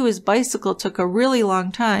walk to his bicycle took a really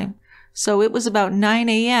long time, so it was about 9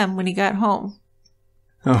 a.m. when he got home.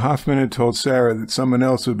 Now, Hoffman had told Sarah that someone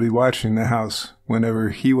else would be watching the house whenever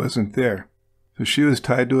he wasn't there, so she was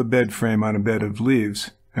tied to a bed frame on a bed of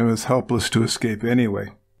leaves and was helpless to escape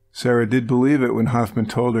anyway. Sarah did believe it when Hoffman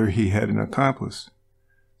told her he had an accomplice,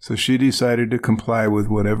 so she decided to comply with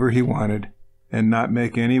whatever he wanted and not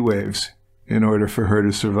make any waves in order for her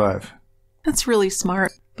to survive. That's really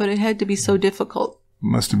smart, but it had to be so difficult.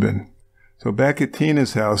 Must have been. So back at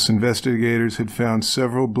Tina's house, investigators had found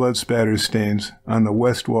several blood spatter stains on the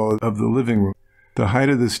west wall of the living room. The height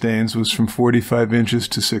of the stains was from 45 inches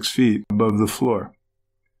to 6 feet above the floor.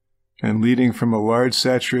 And leading from a large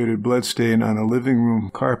saturated blood stain on a living room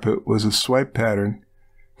carpet was a swipe pattern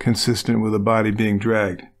consistent with a body being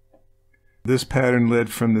dragged. This pattern led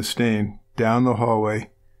from the stain down the hallway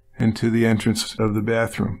and to the entrance of the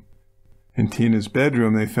bathroom. In Tina's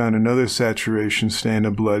bedroom, they found another saturation stain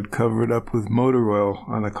of blood covered up with motor oil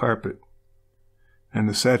on the carpet. And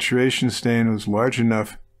the saturation stain was large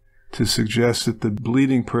enough to suggest that the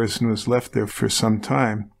bleeding person was left there for some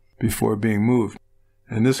time before being moved.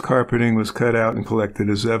 And this carpeting was cut out and collected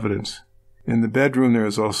as evidence. In the bedroom, there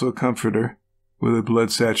is also a comforter with a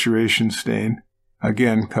blood saturation stain,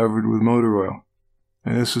 again covered with motor oil.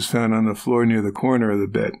 And this was found on the floor near the corner of the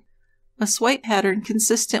bed. A swipe pattern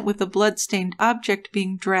consistent with a blood-stained object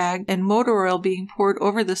being dragged and motor oil being poured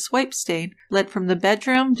over the swipe stain led from the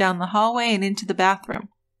bedroom, down the hallway, and into the bathroom.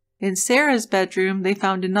 In Sarah's bedroom, they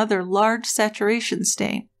found another large saturation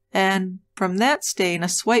stain, and from that stain, a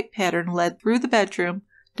swipe pattern led through the bedroom,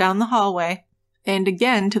 down the hallway, and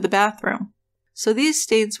again to the bathroom. So these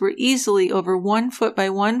stains were easily over 1 foot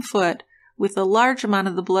by 1 foot, with a large amount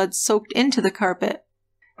of the blood soaked into the carpet.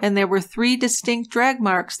 And there were 3 distinct drag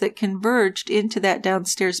marks that converged into that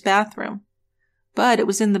downstairs bathroom. But it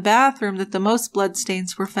was in the bathroom that the most blood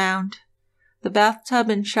stains were found. The bathtub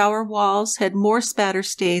and shower walls had more spatter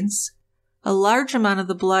stains. A large amount of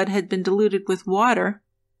the blood had been diluted with water,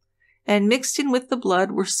 and mixed in with the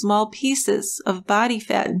blood were small pieces of body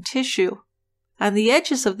fat and tissue. On the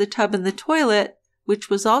edges of the tub and the toilet, which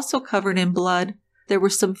was also covered in blood, there were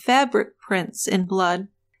some fabric prints in blood.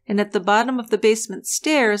 And at the bottom of the basement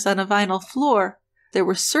stairs on a vinyl floor, there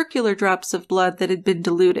were circular drops of blood that had been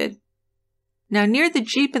diluted. Now near the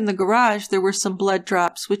Jeep in the garage, there were some blood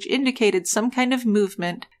drops which indicated some kind of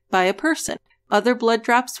movement by a person. Other blood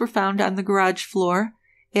drops were found on the garage floor,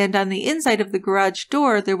 and on the inside of the garage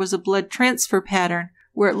door there was a blood transfer pattern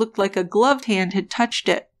where it looked like a gloved hand had touched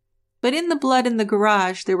it. But in the blood in the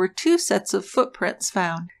garage, there were 2 sets of footprints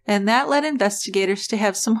found, and that led investigators to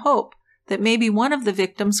have some hope that maybe one of the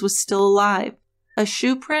victims was still alive. A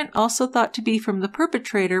shoe print, also thought to be from the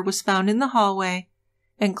perpetrator, was found in the hallway,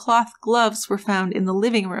 and cloth gloves were found in the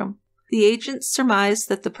living room. The agents surmised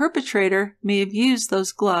that the perpetrator may have used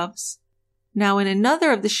those gloves. Now, in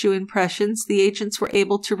another of the shoe impressions, the agents were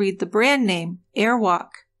able to read the brand name,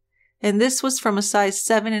 Airwalk, and this was from a size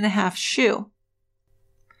 7.5 shoe.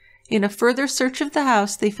 In a further search of the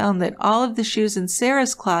house, they found that all of the shoes in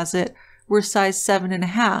Sarah's closet were size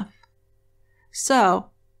 7.5.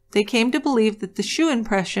 So, They came to believe that the shoe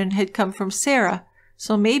impression had come from Sarah,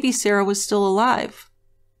 so maybe Sarah was still alive.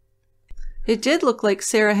 It did look like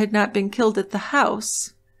Sarah had not been killed at the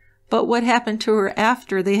house, but what happened to her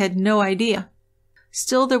after, they had no idea.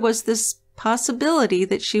 Still, there was this possibility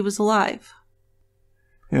that she was alive.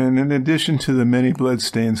 And in addition to the many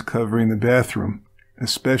bloodstains covering the bathroom,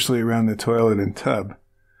 especially around the toilet and tub,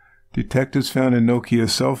 detectives found a Nokia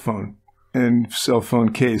cell phone and cell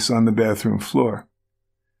phone case on the bathroom floor.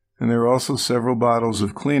 And there were also several bottles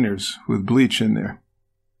of cleaners with bleach in there.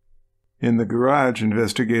 In the garage,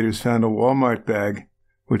 investigators found a Walmart bag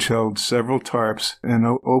which held several tarps and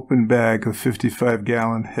an open bag of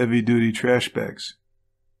 55-gallon heavy-duty trash bags.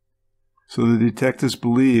 So the detectives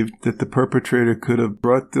believed that the perpetrator could have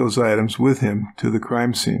brought those items with him to the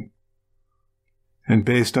crime scene. And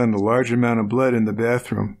based on the large amount of blood in the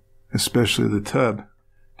bathroom, especially the tub,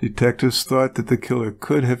 detectives thought that the killer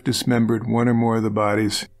could have dismembered one or more of the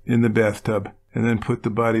bodies in the bathtub and then put the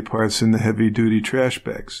body parts in the heavy-duty trash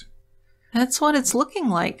bags. That's what it's looking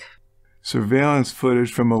like. Surveillance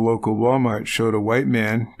footage from a local Walmart showed a white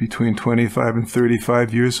man between 25 and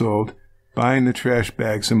 35 years old buying the trash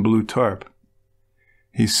bags and blue tarp.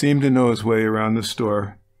 He seemed to know his way around the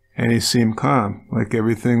store, and he seemed calm, like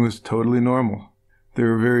everything was totally normal. There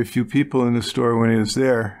were very few people in the store when he was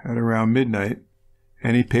there at around midnight,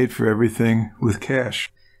 and he paid for everything with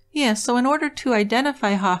cash. Yeah, so in order to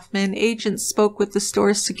identify Hoffman, agents spoke with the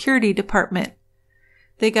store's security department.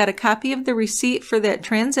 They got a copy of the receipt for that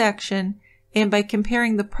transaction, and by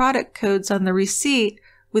comparing the product codes on the receipt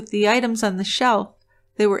with the items on the shelf,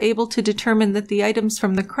 they were able to determine that the items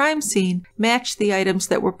from the crime scene matched the items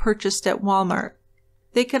that were purchased at Walmart.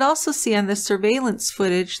 They could also see on the surveillance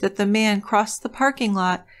footage that the man crossed the parking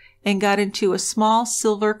lot and got into a small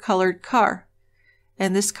silver-colored car,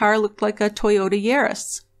 and this car looked like a Toyota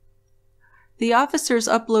Yaris. The officers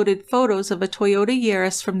uploaded photos of a Toyota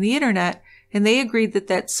Yaris from the internet, and they agreed that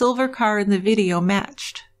that silver car in the video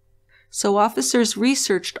matched. So officers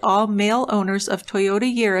researched all male owners of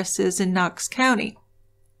Toyota Yarises in Knox County.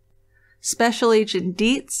 Special Agent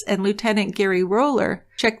Dietz and Lieutenant Gary Roller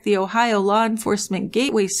checked the Ohio law enforcement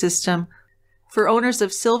gateway system for owners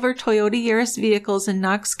of silver Toyota Yaris vehicles in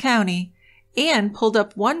Knox County and pulled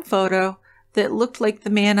up one photo that looked like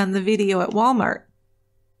the man on the video at Walmart.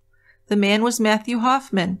 The man was Matthew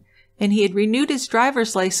Hoffman, and he had renewed his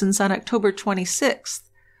driver's license on October 26th,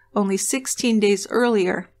 only 16 days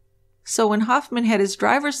earlier. So when Hoffman had his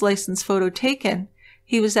driver's license photo taken,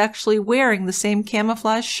 he was actually wearing the same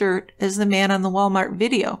camouflage shirt as the man on the Walmart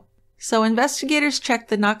video. So investigators checked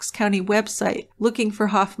the Knox County website looking for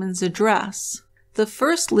Hoffman's address. The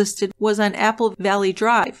first listed was on Apple Valley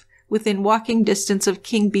Drive, within walking distance of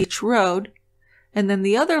King Beach Road, and then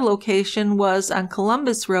the other location was on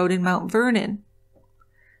Columbus Road in Mount Vernon.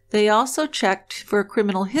 They also checked for a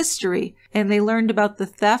criminal history, and they learned about the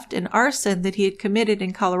theft and arson that he had committed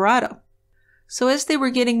in Colorado. So as they were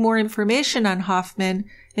getting more information on Hoffman,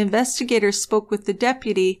 investigators spoke with the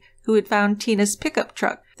deputy who had found Tina's pickup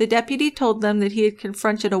truck. The deputy told them that he had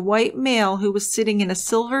confronted a white male who was sitting in a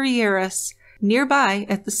silver Yaris nearby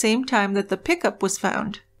at the same time that the pickup was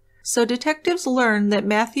found. So detectives learned that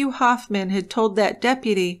Matthew Hoffman had told that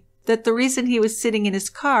deputy that the reason he was sitting in his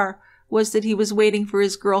car was that he was waiting for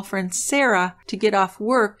his girlfriend Sarah to get off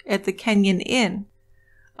work at the Kenyon Inn.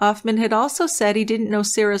 Hoffman had also said he didn't know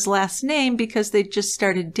Sarah's last name because they'd just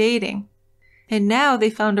started dating. And now they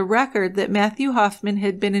found a record that Matthew Hoffman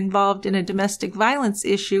had been involved in a domestic violence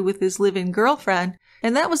issue with his live-in girlfriend,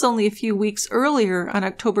 and that was only a few weeks earlier on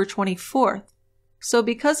October 24th. So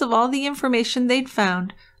because of all the information they'd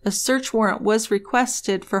found, a search warrant was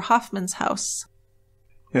requested for Hoffman's house.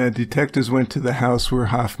 Yeah, detectives went to the house where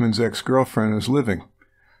Hoffman's ex-girlfriend was living.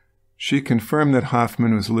 She confirmed that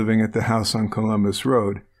Hoffman was living at the house on Columbus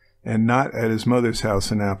Road and not at his mother's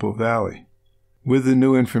house in Apple Valley. With the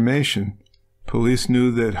new information, police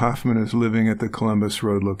knew that Hoffman was living at the Columbus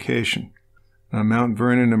Road location. A Mount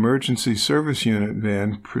Vernon Emergency Service Unit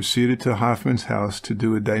van proceeded to Hoffman's house to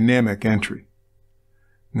do a dynamic entry.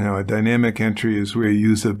 Now, a dynamic entry is where you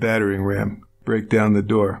use a battering ram, break down the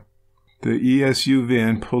door. The ESU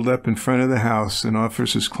van pulled up in front of the house, and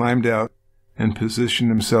officers climbed out and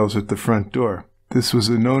positioned themselves at the front door. This was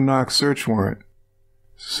a no-knock search warrant,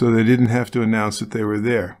 so they didn't have to announce that they were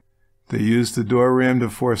there. They used the door ram to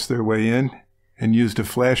force their way in and used a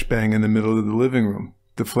flashbang in the middle of the living room.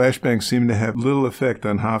 The flashbang seemed to have little effect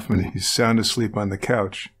on Hoffman. He was sound asleep on the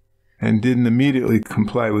couch and didn't immediately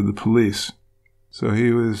comply with the police. So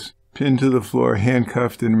he was pinned to the floor,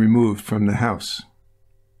 handcuffed, and removed from the house.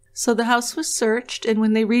 So the house was searched, and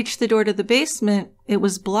when they reached the door to the basement, it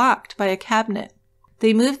was blocked by a cabinet.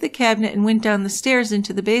 They moved the cabinet and went down the stairs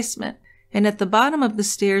into the basement, and at the bottom of the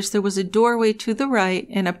stairs there was a doorway to the right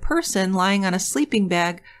and a person lying on a sleeping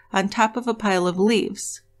bag on top of a pile of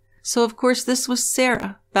leaves. So of course this was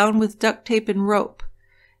Sarah, bound with duct tape and rope,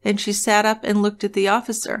 and she sat up and looked at the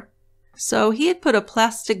officer. So he had put a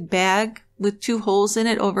plastic bag with 2 holes in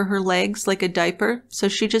it over her legs like a diaper, so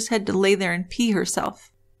she just had to lay there and pee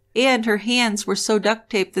herself. And her hands were so duct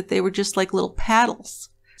taped that they were just like little paddles,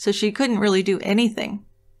 so she couldn't really do anything.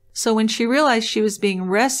 So when she realized she was being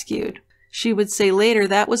rescued, she would say later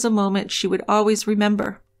that was a moment she would always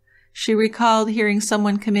remember. She recalled hearing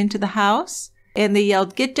someone come into the house, and they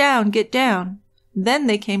yelled, "Get down, get down." Then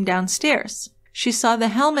they came downstairs. She saw the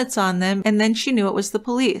helmets on them, and then she knew it was the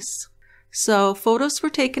police. So photos were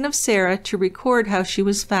taken of Sarah to record how she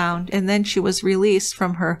was found, and then she was released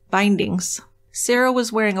from her bindings. Sarah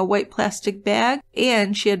was wearing a white plastic bag,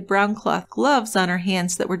 and she had brown cloth gloves on her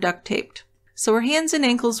hands that were duct taped. So her hands and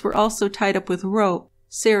ankles were also tied up with rope.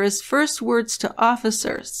 Sarah's first words to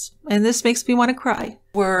officers, and this makes me want to cry,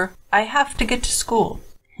 were, "I have to get to school."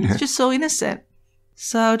 It's just so innocent.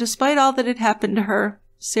 So despite all that had happened to her,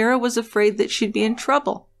 Sarah was afraid that she'd be in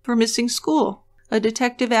trouble for missing school. A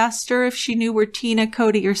detective asked her if she knew where Tina,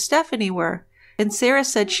 Cody, or Stephanie were, and Sarah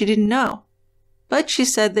said she didn't know. But she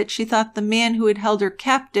said that she thought the man who had held her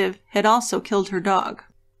captive had also killed her dog.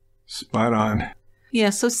 Spot on. Yeah,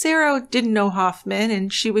 so Sarah didn't know Hoffman,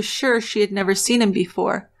 and she was sure she had never seen him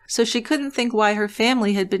before, so she couldn't think why her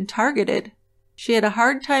family had been targeted. She had a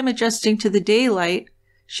hard time adjusting to the daylight.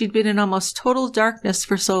 She'd been in almost total darkness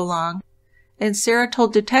for so long. And Sarah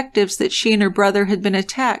told detectives that she and her brother had been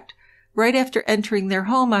attacked right after entering their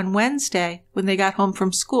home on Wednesday when they got home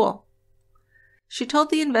from school. She told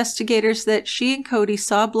the investigators that she and Cody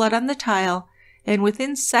saw blood on the tile, and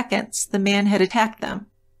within seconds the man had attacked them.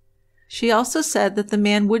 She also said that the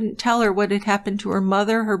man wouldn't tell her what had happened to her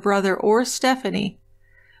mother, her brother, or Stephanie,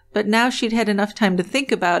 but now she'd had enough time to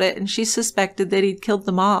think about it, and she suspected that he'd killed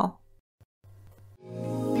them all.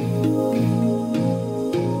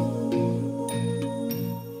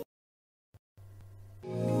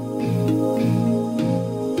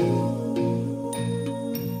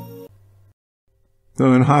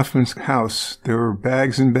 Though in Hoffman's house, there were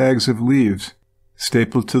bags and bags of leaves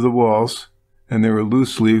stapled to the walls, and there were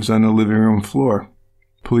loose leaves on the living room floor.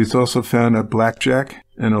 Police also found a blackjack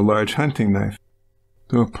and a large hunting knife.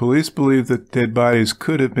 The police believed that dead bodies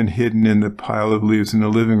could have been hidden in the pile of leaves in the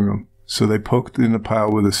living room, so they poked in the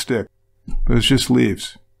pile with a stick. But it was just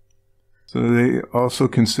leaves. So they also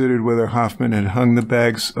considered whether Hoffman had hung the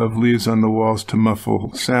bags of leaves on the walls to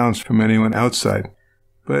muffle sounds from anyone outside.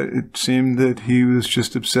 But it seemed that he was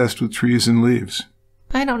just obsessed with trees and leaves.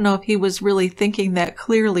 I don't know if he was really thinking that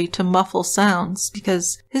clearly to muffle sounds,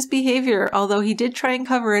 because his behavior, although he did try and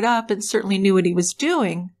cover it up and certainly knew what he was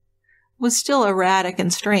doing, was still erratic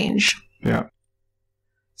and strange. Yeah.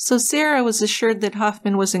 So Sarah was assured that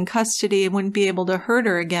Hoffman was in custody and wouldn't be able to hurt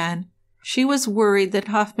her again. She was worried that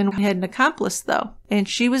Hoffman had an accomplice, though, and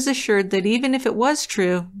she was assured that even if it was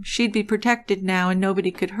true, she'd be protected now and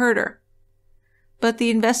nobody could hurt her. But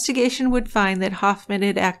the investigation would find that Hoffman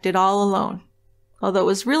had acted all alone. Although it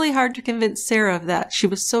was really hard to convince Sarah of that, she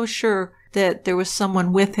was so sure that there was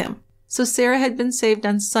someone with him. So Sarah had been saved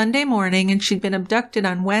on Sunday morning, and she'd been abducted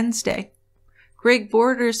on Wednesday. Greg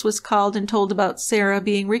Borders was called and told about Sarah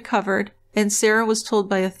being recovered, and Sarah was told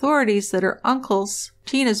by authorities that her uncles,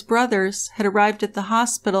 Tina's brothers, had arrived at the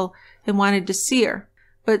hospital and wanted to see her.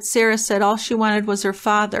 But Sarah said all she wanted was her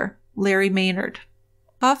father, Larry Maynard.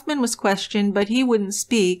 Hoffman was questioned, but he wouldn't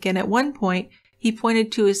speak, and at one point he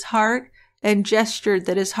pointed to his heart and gestured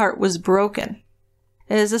that his heart was broken.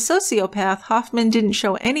 As a sociopath, Hoffman didn't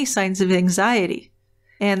show any signs of anxiety,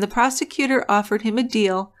 and the prosecutor offered him a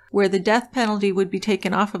deal where the death penalty would be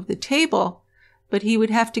taken off of the table, but he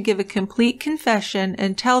would have to give a complete confession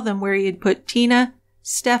and tell them where he had put Tina,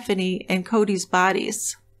 Stephanie, and Cody's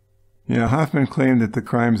bodies. Yeah, Hoffman claimed that the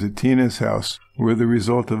crimes at Tina's house were the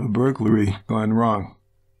result of a burglary gone wrong.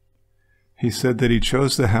 He said that he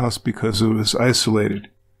chose the house because it was isolated,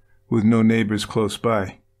 with no neighbors close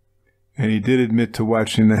by, and he did admit to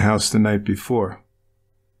watching the house the night before.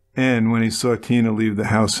 And when he saw Tina leave the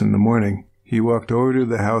house in the morning, he walked over to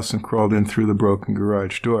the house and crawled in through the broken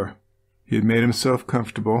garage door. He had made himself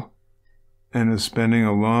comfortable and was spending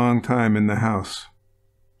a long time in the house.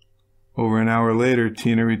 Over an hour later,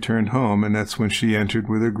 Tina returned home, and that's when she entered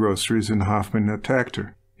with her groceries and Hoffman attacked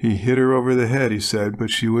her. He hit her over the head, he said, but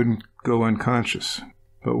she wouldn't go unconscious.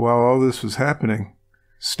 But while all this was happening,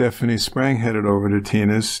 Stephanie Sprang headed over to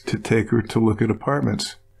Tina's to take her to look at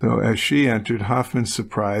apartments. So as she entered, Hoffman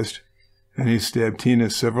surprised, and he stabbed Tina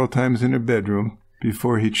several times in her bedroom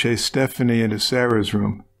before he chased Stephanie into Sarah's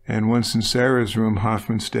room, and once in Sarah's room,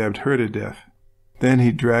 Hoffman stabbed her to death. Then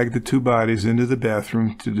he dragged the two bodies into the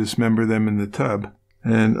bathroom to dismember them in the tub.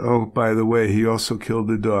 And, oh, by the way, he also killed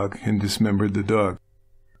the dog and dismembered the dog.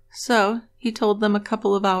 So, he told them a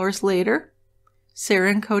couple of hours later,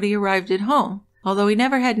 Sarah and Cody arrived at home, although he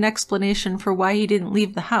never had an explanation for why he didn't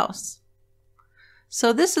leave the house.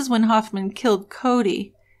 So this is when Hoffman killed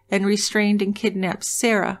Cody and restrained and kidnapped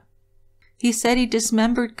Sarah. He said he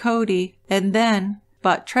dismembered Cody and then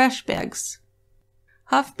bought trash bags.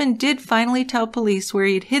 Hoffman did finally tell police where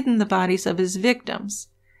he had hidden the bodies of his victims.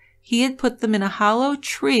 He had put them in a hollow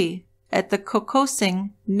tree at the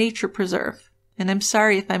Kokosing Nature Preserve. And I'm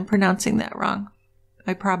sorry if I'm pronouncing that wrong.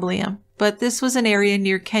 I probably am. But this was an area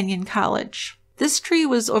near Kenyon College. This tree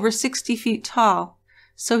was over 60 feet tall,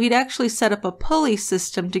 so he'd actually set up a pulley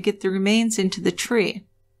system to get the remains into the tree.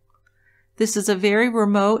 This is a very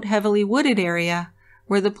remote, heavily wooded area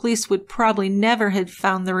where the police would probably never have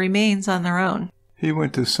found the remains on their own. He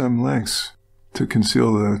went to some lengths to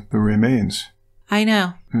conceal the remains. I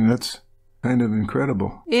know. And that's kind of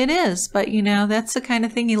incredible. It is, but that's the kind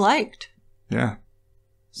of thing he liked. Yeah.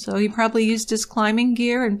 So he probably used his climbing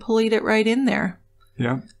gear and pulleyed it right in there.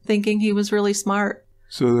 Yeah. Thinking he was really smart.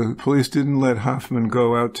 So the police didn't let Hoffman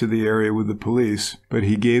go out to the area with the police, but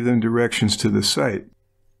he gave them directions to the site.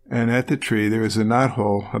 And at the tree, there is a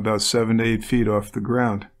knothole about 7 to 8 feet off the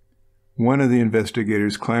ground. One of the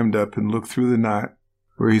investigators climbed up and looked through the knot,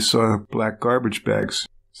 where he saw black garbage bags.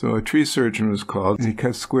 So a tree surgeon was called, and he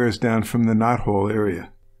cut squares down from the knothole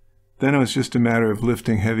area. Then it was just a matter of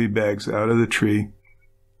lifting heavy bags out of the tree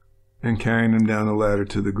and carrying them down the ladder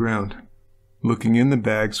to the ground. Looking in the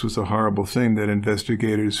bags was a horrible thing that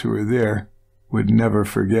investigators who were there would never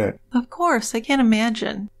forget. Of course, I can't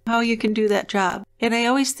imagine how you can do that job. And I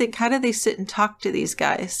always think, how do they sit and talk to these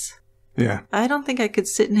guys? Yeah. I don't think I could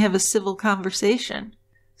sit and have a civil conversation.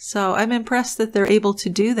 So I'm impressed that they're able to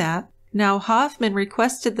do that. Now, Hoffman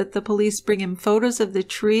requested that the police bring him photos of the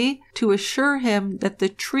tree to assure him that the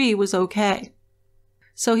tree was okay.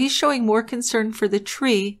 So he's showing more concern for the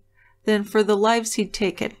tree than for the lives he'd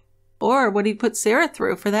taken. Or what he'd put Sarah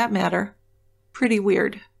through, for that matter. Pretty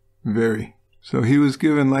weird. Very. So he was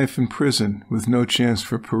given life in prison with no chance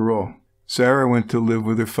for parole. Sarah went to live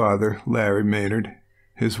with her father, Larry Maynard,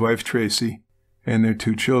 his wife Tracy, and their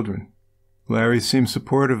 2 children. Larry seemed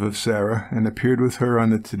supportive of Sarah and appeared with her on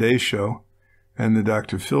the Today Show and the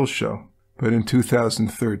Dr. Phil Show. But in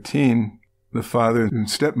 2013, the father and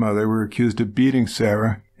stepmother were accused of beating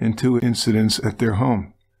Sarah in 2 incidents at their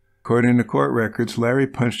home. According to court records, Larry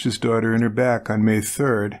punched his daughter in her back on May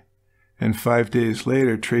 3rd, and 5 days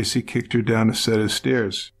later, Tracy kicked her down a set of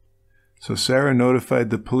stairs. So Sarah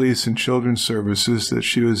notified the police and children's services that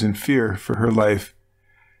she was in fear for her life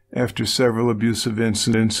after several abusive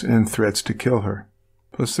incidents and threats to kill her.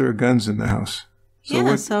 Plus, there are guns in the house.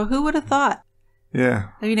 So who would have thought? Yeah.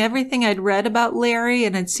 I mean, everything I'd read about Larry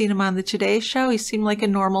and I'd seen him on the Today Show, he seemed like a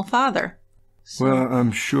normal father. So. Well,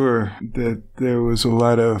 I'm sure that there was a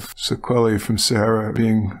lot of sequelae from Sarah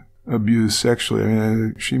being abused sexually. I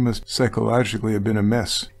mean, she must psychologically have been a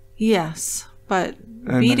mess. Yes, but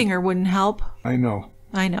beating her wouldn't help. I know.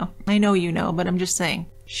 I know you know, but I'm just saying.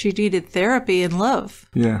 She needed therapy and love.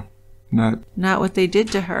 Yeah, not what they did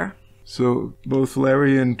to her. So both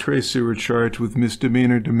Larry and Tracy were charged with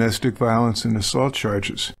misdemeanor domestic violence and assault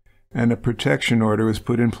charges, and a protection order was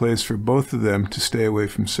put in place for both of them to stay away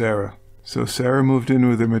from Sarah. So Sarah moved in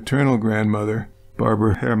with her maternal grandmother,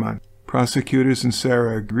 Barbara Herrmann. Prosecutors and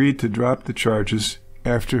Sarah agreed to drop the charges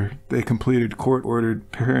after they completed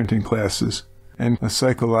court-ordered parenting classes and a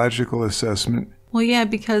psychological assessment. Well, yeah,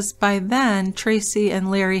 because by then, Tracy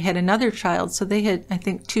and Larry had another child, so they had, I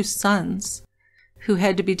think, 2 sons who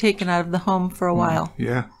had to be taken out of the home for a while.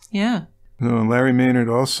 Yeah. Yeah. No, Larry Maynard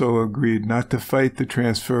also agreed not to fight the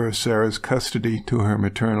transfer of Sarah's custody to her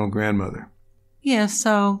maternal grandmother. Yeah,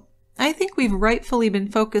 so I think we've rightfully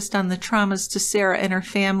been focused on the traumas to Sarah and her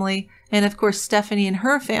family, and of course Stephanie and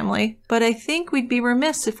her family, but I think we'd be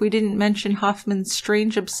remiss if we didn't mention Hoffman's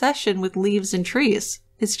strange obsession with leaves and trees.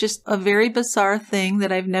 It's just a very bizarre thing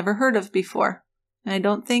that I've never heard of before. I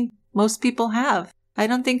don't think most people have. I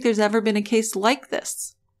don't think there's ever been a case like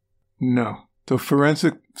this. No. So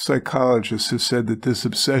forensic psychologists have said that this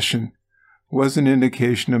obsession was an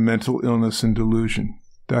indication of mental illness and delusion.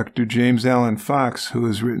 Dr. James Allen Fox, who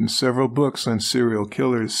has written several books on serial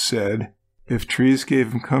killers, said, if trees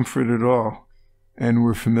gave him comfort at all and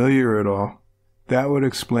were familiar at all, that would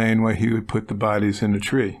explain why he would put the bodies in a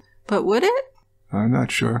tree. But would it? I'm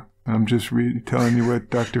not sure. I'm just telling you what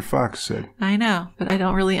Dr. Fox said. I know, but I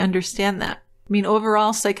don't really understand that. I mean,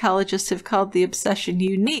 overall, psychologists have called the obsession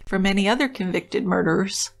unique from any other convicted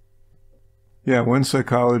murderers. Yeah, one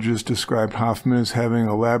psychologist described Hoffman as having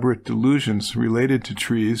elaborate delusions related to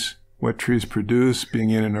trees, what trees produce,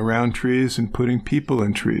 being in and around trees, and putting people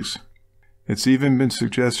in trees. It's even been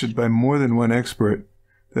suggested by more than one expert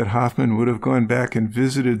that Hoffman would have gone back and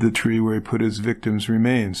visited the tree where he put his victims'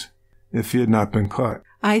 remains if he had not been caught.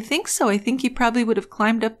 I think so. I think he probably would have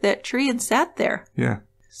climbed up that tree and sat there. Yeah.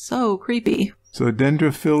 So creepy. So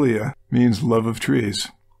dendrophilia means love of trees,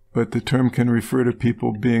 but the term can refer to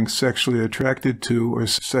people being sexually attracted to or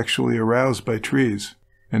sexually aroused by trees.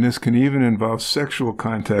 And this can even involve sexual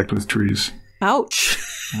contact with trees. Ouch.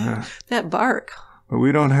 Yeah. That bark. But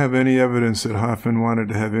we don't have any evidence that Hoffman wanted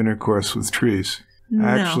to have intercourse with trees. No.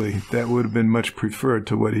 Actually, that would have been much preferred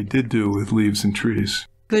to what he did do with leaves and trees.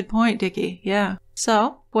 Good point, Dickie. Yeah.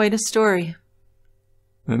 So, quite a story.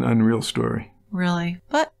 An unreal story. Really.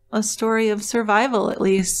 But a story of survival, at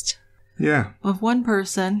least. Yeah. Of one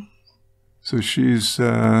person. So she's in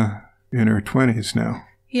her 20s now.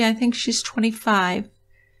 Yeah, I think she's 25.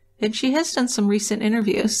 And she has done some recent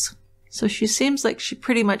interviews. So she seems like she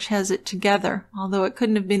pretty much has it together, although it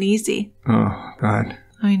couldn't have been easy. Oh, God.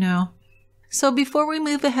 I know. So before we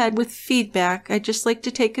move ahead with feedback, I'd just like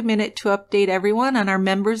to take a minute to update everyone on our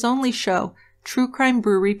members-only show, True Crime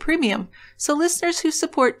Brewery Premium. So listeners who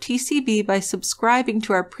support TCB by subscribing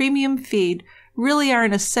to our premium feed really are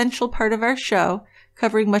an essential part of our show,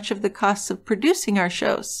 covering much of the costs of producing our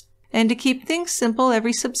shows. And to keep things simple,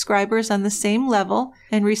 every subscriber is on the same level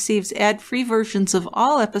and receives ad-free versions of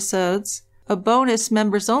all episodes, a bonus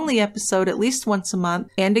members-only episode at least once a month,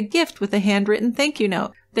 and a gift with a handwritten thank you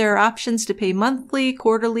note. There are options to pay monthly,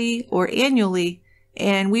 quarterly, or annually,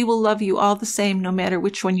 and we will love you all the same no matter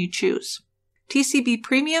which one you choose. TCB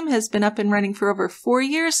Premium has been up and running for over 4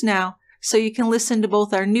 years now, so you can listen to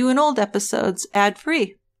both our new and old episodes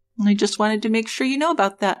ad-free. I just wanted to make sure you know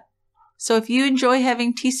about that. So if you enjoy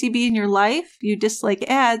having TCB in your life, you dislike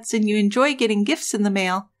ads, and you enjoy getting gifts in the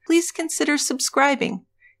mail, please consider subscribing.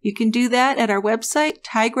 You can do that at our website,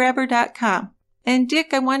 tiegrabber.com. And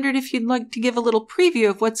Dick, I wondered if you'd like to give a little preview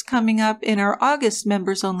of what's coming up in our August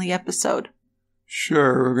members-only episode.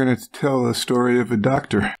 Sure, we're going to tell the story of a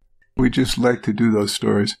doctor. We just like to do those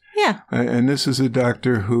stories. Yeah. And this is a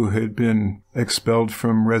doctor who had been expelled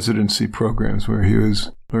from residency programs where he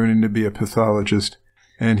was learning to be a pathologist.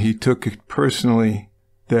 And he took it personally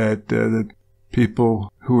that the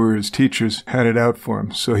people who were his teachers had it out for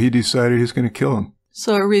him. So he decided he was going to kill him.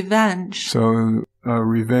 So a revenge. So a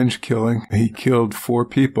revenge killing. He killed 4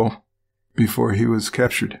 people before he was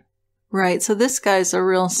captured. Right. So this guy's a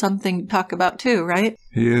real something to talk about too, right?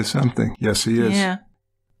 He is something. Yes, he is. Yeah.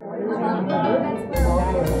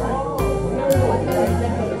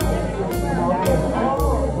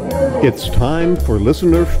 It's time for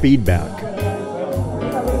listener feedback.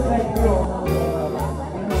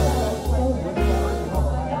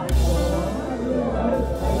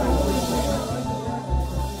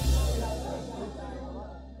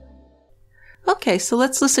 Okay, so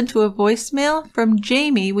let's listen to a voicemail from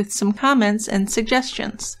Jamie with some comments and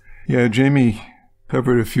suggestions. Yeah, Jamie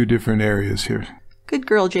covered a few different areas here. Good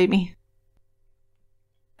girl, Jamie.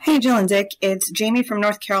 Hey, Jill and Dick. It's Jamie from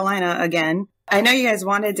North Carolina again. I know you guys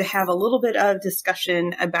wanted to have a little bit of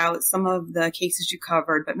discussion about some of the cases you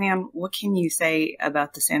covered, but man, what can you say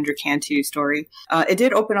about the Sandra Cantu story? It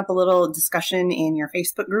did open up a little discussion in your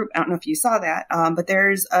Facebook group. I don't know if you saw that, but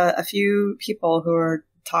there's a few people who are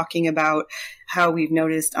talking about how we've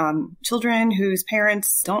noticed children whose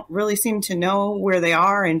parents don't really seem to know where they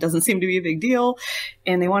are and doesn't seem to be a big deal.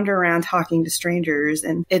 And they wander around talking to strangers.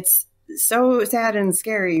 And it's so sad and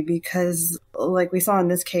scary because, like we saw in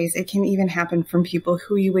this case, it can even happen from people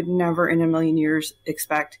who you would never in a million years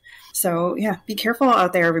expect. So yeah, be careful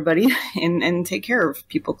out there, everybody, and take care of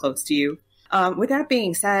people close to you. With that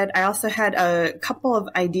being said, I also had a couple of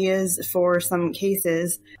ideas for some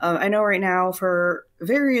cases. I know right now, for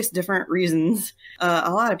various different reasons,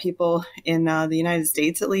 a lot of people in the United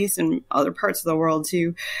States, at least, and other parts of the world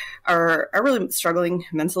too, are really struggling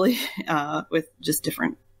mentally with just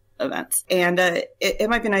different events. And it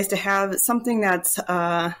might be nice to have something that's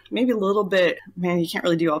maybe a little bit, man, you can't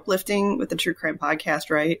really do uplifting with the true crime podcast,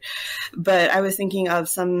 right? But I was thinking of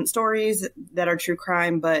some stories that are true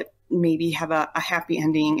crime, but maybe have a happy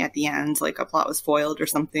ending at the end, like a plot was foiled or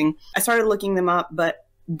something. I started looking them up, but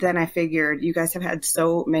then I figured you guys have had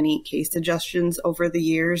so many case suggestions over the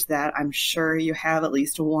years that I'm sure you have at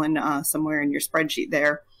least one somewhere in your spreadsheet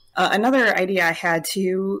there. Another idea I had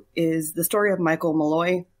too is the story of Michael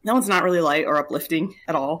Malloy. That one's not really light or uplifting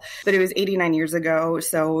at all, but it was 89 years ago,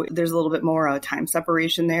 so there's a little bit more time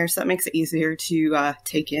separation there, so that makes it easier to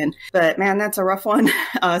take in. But man, that's a rough one.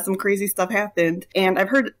 Some crazy stuff happened, and I've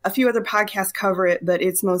heard a few other podcasts cover it, but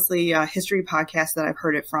it's mostly history podcasts that I've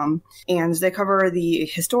heard it from, and they cover the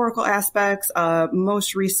historical aspects.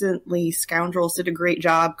 Most recently, Scoundrels did a great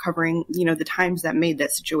job covering, the times that made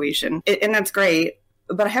that situation, and that's great.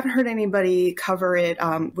 But I haven't heard anybody cover it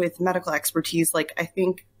with medical expertise like I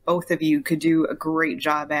think both of you could do a great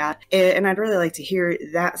job at. And I'd really like to hear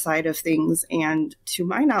that side of things. And to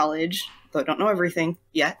my knowledge, though I don't know everything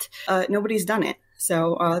yet, nobody's done it.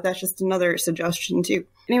 So that's just another suggestion too.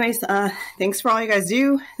 Anyways, thanks for all you guys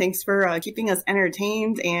do. Thanks for keeping us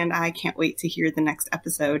entertained. And I can't wait to hear the next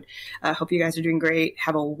episode. Hope you guys are doing great.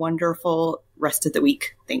 Have a wonderful rest of the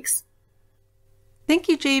week. Thanks. Thank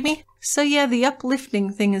you, Jamie. So yeah, the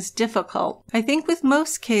uplifting thing is difficult. I think with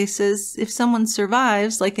most cases, if someone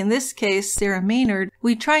survives, like in this case, Sarah Maynard,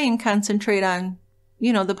 we try and concentrate on,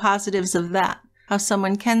 the positives of that. How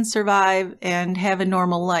someone can survive and have a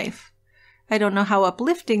normal life. I don't know how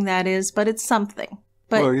uplifting that is, but it's something.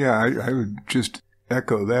 But, well, yeah, I would just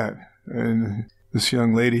echo that. And this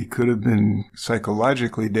young lady could have been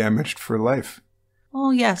psychologically damaged for life. Oh,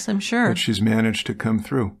 yes, I'm sure. But she's managed to come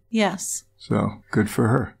through. Yes. So, good for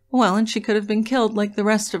her. Well, and she could have been killed like the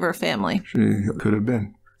rest of her family. She could have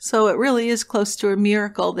been. So it really is close to a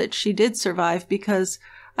miracle that she did survive, because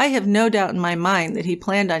I have no doubt in my mind that he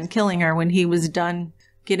planned on killing her when he was done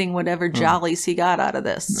getting whatever jollies he got out of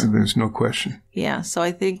this. There's no question. Yeah, so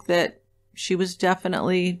I think that she was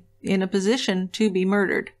definitely in a position to be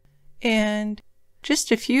murdered. And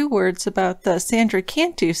just a few words about the Sandra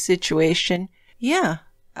Cantu situation. Yeah,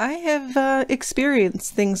 I have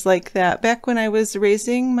experienced things like that. Back when I was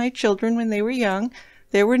raising my children when they were young,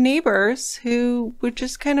 there were neighbors who would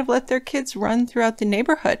just kind of let their kids run throughout the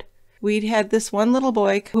neighborhood. We'd had this one little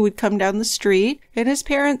boy who would come down the street, and his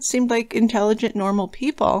parents seemed like intelligent, normal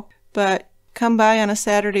people, but come by on a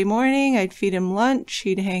Saturday morning, I'd feed him lunch,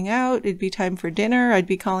 he'd hang out, it'd be time for dinner, I'd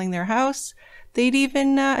be calling their house. They'd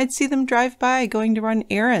even, I'd see them drive by going to run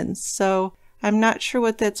errands, so I'm not sure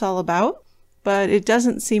what that's all about. But it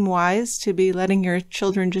doesn't seem wise to be letting your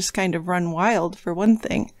children just kind of run wild, for one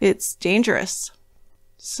thing. It's dangerous.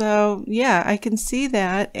 So, yeah, I can see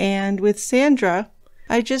that. And with Sandra,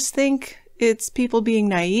 I just think it's people being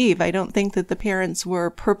naive. I don't think that the parents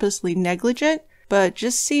were purposely negligent, but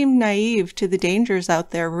just seemed naive to the dangers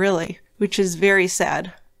out there, really, which is very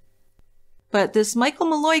sad. But this Michael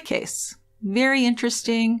Malloy case, very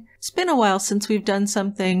interesting. It's been a while since we've done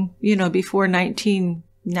something, before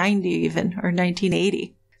 1990 even, or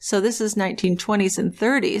 1980. So this is 1920s and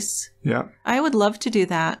 30s. Yeah. I would love to do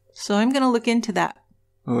that. So I'm going to look into that.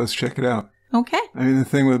 Well, let's check it out. Okay. I mean, the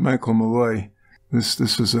thing with Michael Malloy, this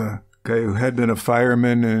was a guy who had been a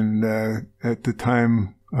fireman and at the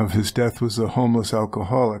time of his death was a homeless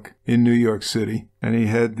alcoholic in New York City. And he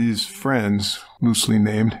had these friends, loosely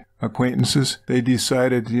named acquaintances. They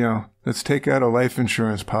decided, let's take out a life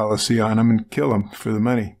insurance policy on him and kill him for the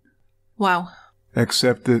money. Wow.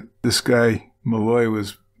 Except that this guy, Malloy,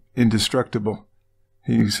 was indestructible.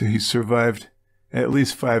 He survived at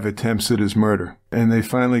least 5 attempts at his murder. And they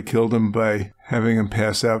finally killed him by having him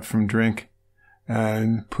pass out from drink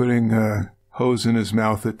and putting a hose in his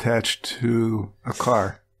mouth attached to a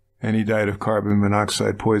car. And he died of carbon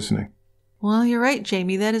monoxide poisoning. Well, you're right,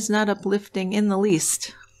 Jamie. That is not uplifting in the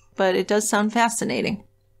least. But it does sound fascinating.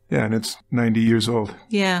 Yeah, and it's 90 years old.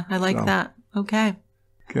 Yeah, I like that. Okay.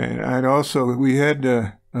 Okay, we had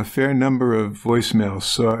a fair number of voicemails,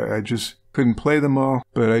 so I just couldn't play them all,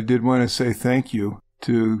 but I did want to say thank you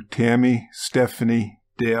to Tammy, Stephanie,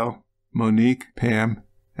 Dale, Monique, Pam,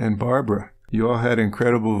 and Barbara. You all had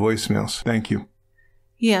incredible voicemails. Thank you.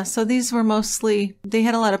 Yeah, so these were mostly, they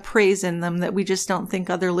had a lot of praise in them that we just don't think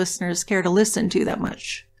other listeners care to listen to that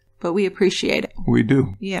much, but we appreciate it. We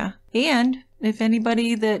do. Yeah, and if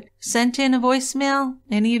anybody that sent in a voicemail,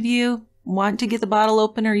 any of you, want to get the bottle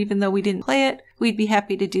opener even though we didn't play it, we'd be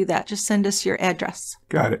happy to do that. Just send us your address.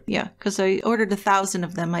 Got it. Yeah, because I ordered 1,000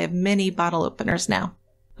 of them. I have many bottle openers now.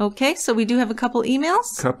 Okay, so we do have a couple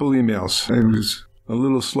emails. I was a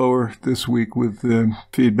little slower this week with the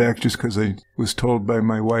feedback just because I was told by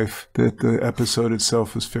my wife that the episode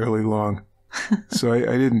itself was fairly long. So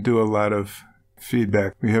I didn't do a lot of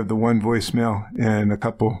feedback. We have the one voicemail and a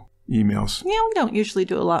couple emails. Yeah, we don't usually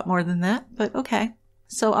do a lot more than that, but okay.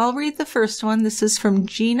 So I'll read the first one. This is from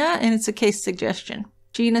Gina, and it's a case suggestion.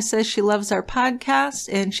 Gina says she loves our podcast,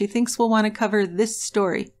 and she thinks we'll want to cover this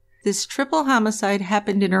story. This triple homicide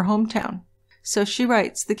happened in her hometown. So she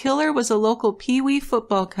writes, the killer was a local Pee Wee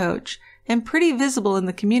football coach and pretty visible in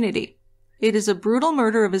the community. It is a brutal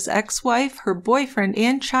murder of his ex-wife, her boyfriend,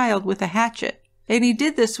 and child with a hatchet. And he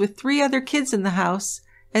did this with 3 other kids in the house,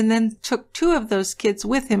 and then took 2 of those kids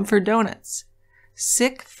with him for donuts.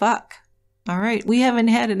 Sick fuck. All right, we haven't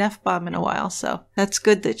had an F-bomb in a while, so that's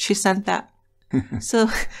good that she sent that. So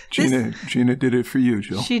Gina did it for you,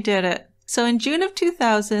 Jill. She did it. So in June of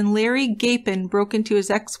 2000, Larry Gapin broke into his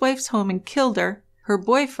ex-wife's home and killed her, her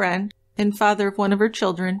boyfriend, and father of one of her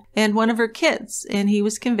children, and one of her kids, and he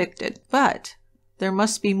was convicted. But there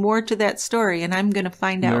must be more to that story, and I'm going to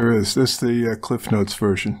find out. There is. This is the Cliff Notes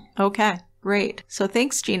version. Okay, great. So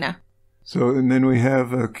thanks, Gina. So, and then we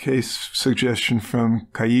have a case suggestion from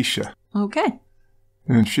Kaisha. Okay.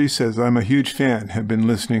 And she says, I'm a huge fan, have been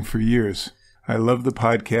listening for years. I love the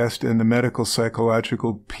podcast and the medical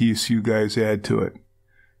psychological piece you guys add to it.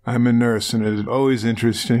 I'm a nurse, and it is always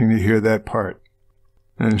interesting to hear that part.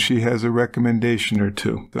 And she has a recommendation or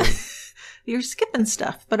two. So You're skipping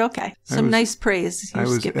stuff, but okay. Nice praise. I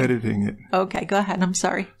was editing it. Okay, go ahead. I'm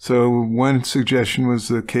sorry. So one suggestion was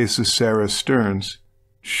the case of Sarah Stearns.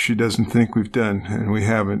 She doesn't think we've done, and we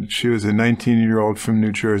haven't. She was a 19-year-old from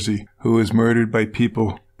New Jersey who was murdered by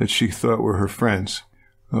people that she thought were her friends.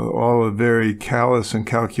 All a very callous and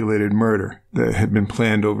calculated murder that had been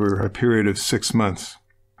planned over a period of 6 months.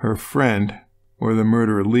 Her friend, or the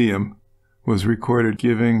murderer Liam, was recorded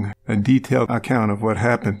giving a detailed account of what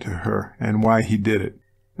happened to her and why he did it.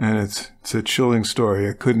 And it's a chilling story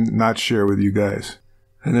I couldn't not share with you guys.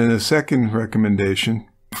 And then the second recommendation,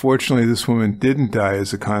 fortunately this woman didn't die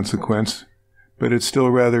as a consequence, but it's still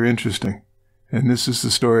rather interesting. And this is the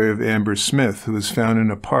story of Amber Smith, who was found in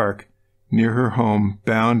a park near her home,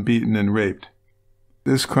 bound, beaten, and raped.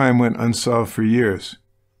 This crime went unsolved for years,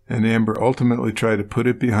 and Amber ultimately tried to put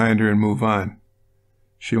it behind her and move on.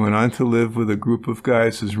 She went on to live with a group of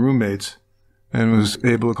guys as roommates and was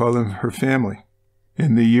able to call them her family.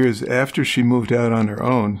 In the years after she moved out on her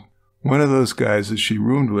own, one of those guys that she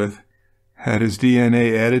roomed with had his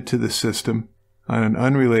DNA added to the system on an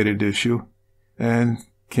unrelated issue and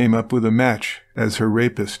came up with a match as her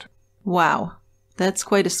rapist. Wow. That's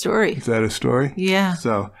quite a story. Is that a story? Yeah.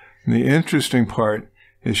 So the interesting part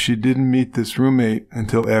is she didn't meet this roommate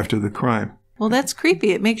until after the crime. Well, that's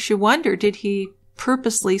creepy. It makes you wonder, did he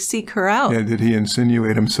purposely seek her out? Yeah, did he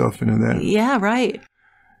insinuate himself into that? Yeah, right.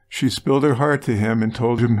 She spilled her heart to him and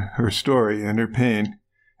told him her story and her pain,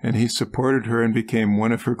 and he supported her and became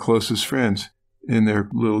one of her closest friends in their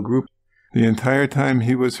little group. The entire time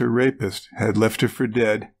he was her rapist, had left her for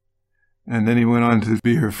dead, and then he went on to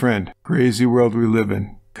be her friend. Crazy world we live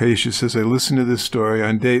in. Kaisha says, I listened to this story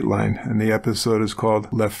on Dateline, and the episode is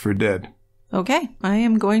called Left for Dead. Okay, I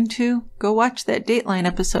am going to go watch that Dateline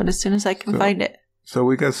episode as soon as I can find it. So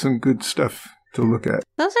we got some good stuff to look at.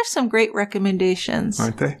 Those are some great recommendations.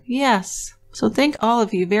 Aren't they? Yes. So thank all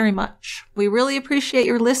of you very much. We really appreciate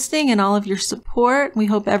your listening and all of your support. We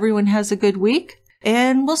hope everyone has a good week.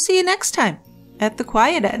 And we'll see you next time at The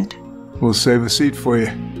Quiet End. We'll save a seat for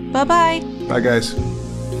you. Bye-bye. Bye, guys.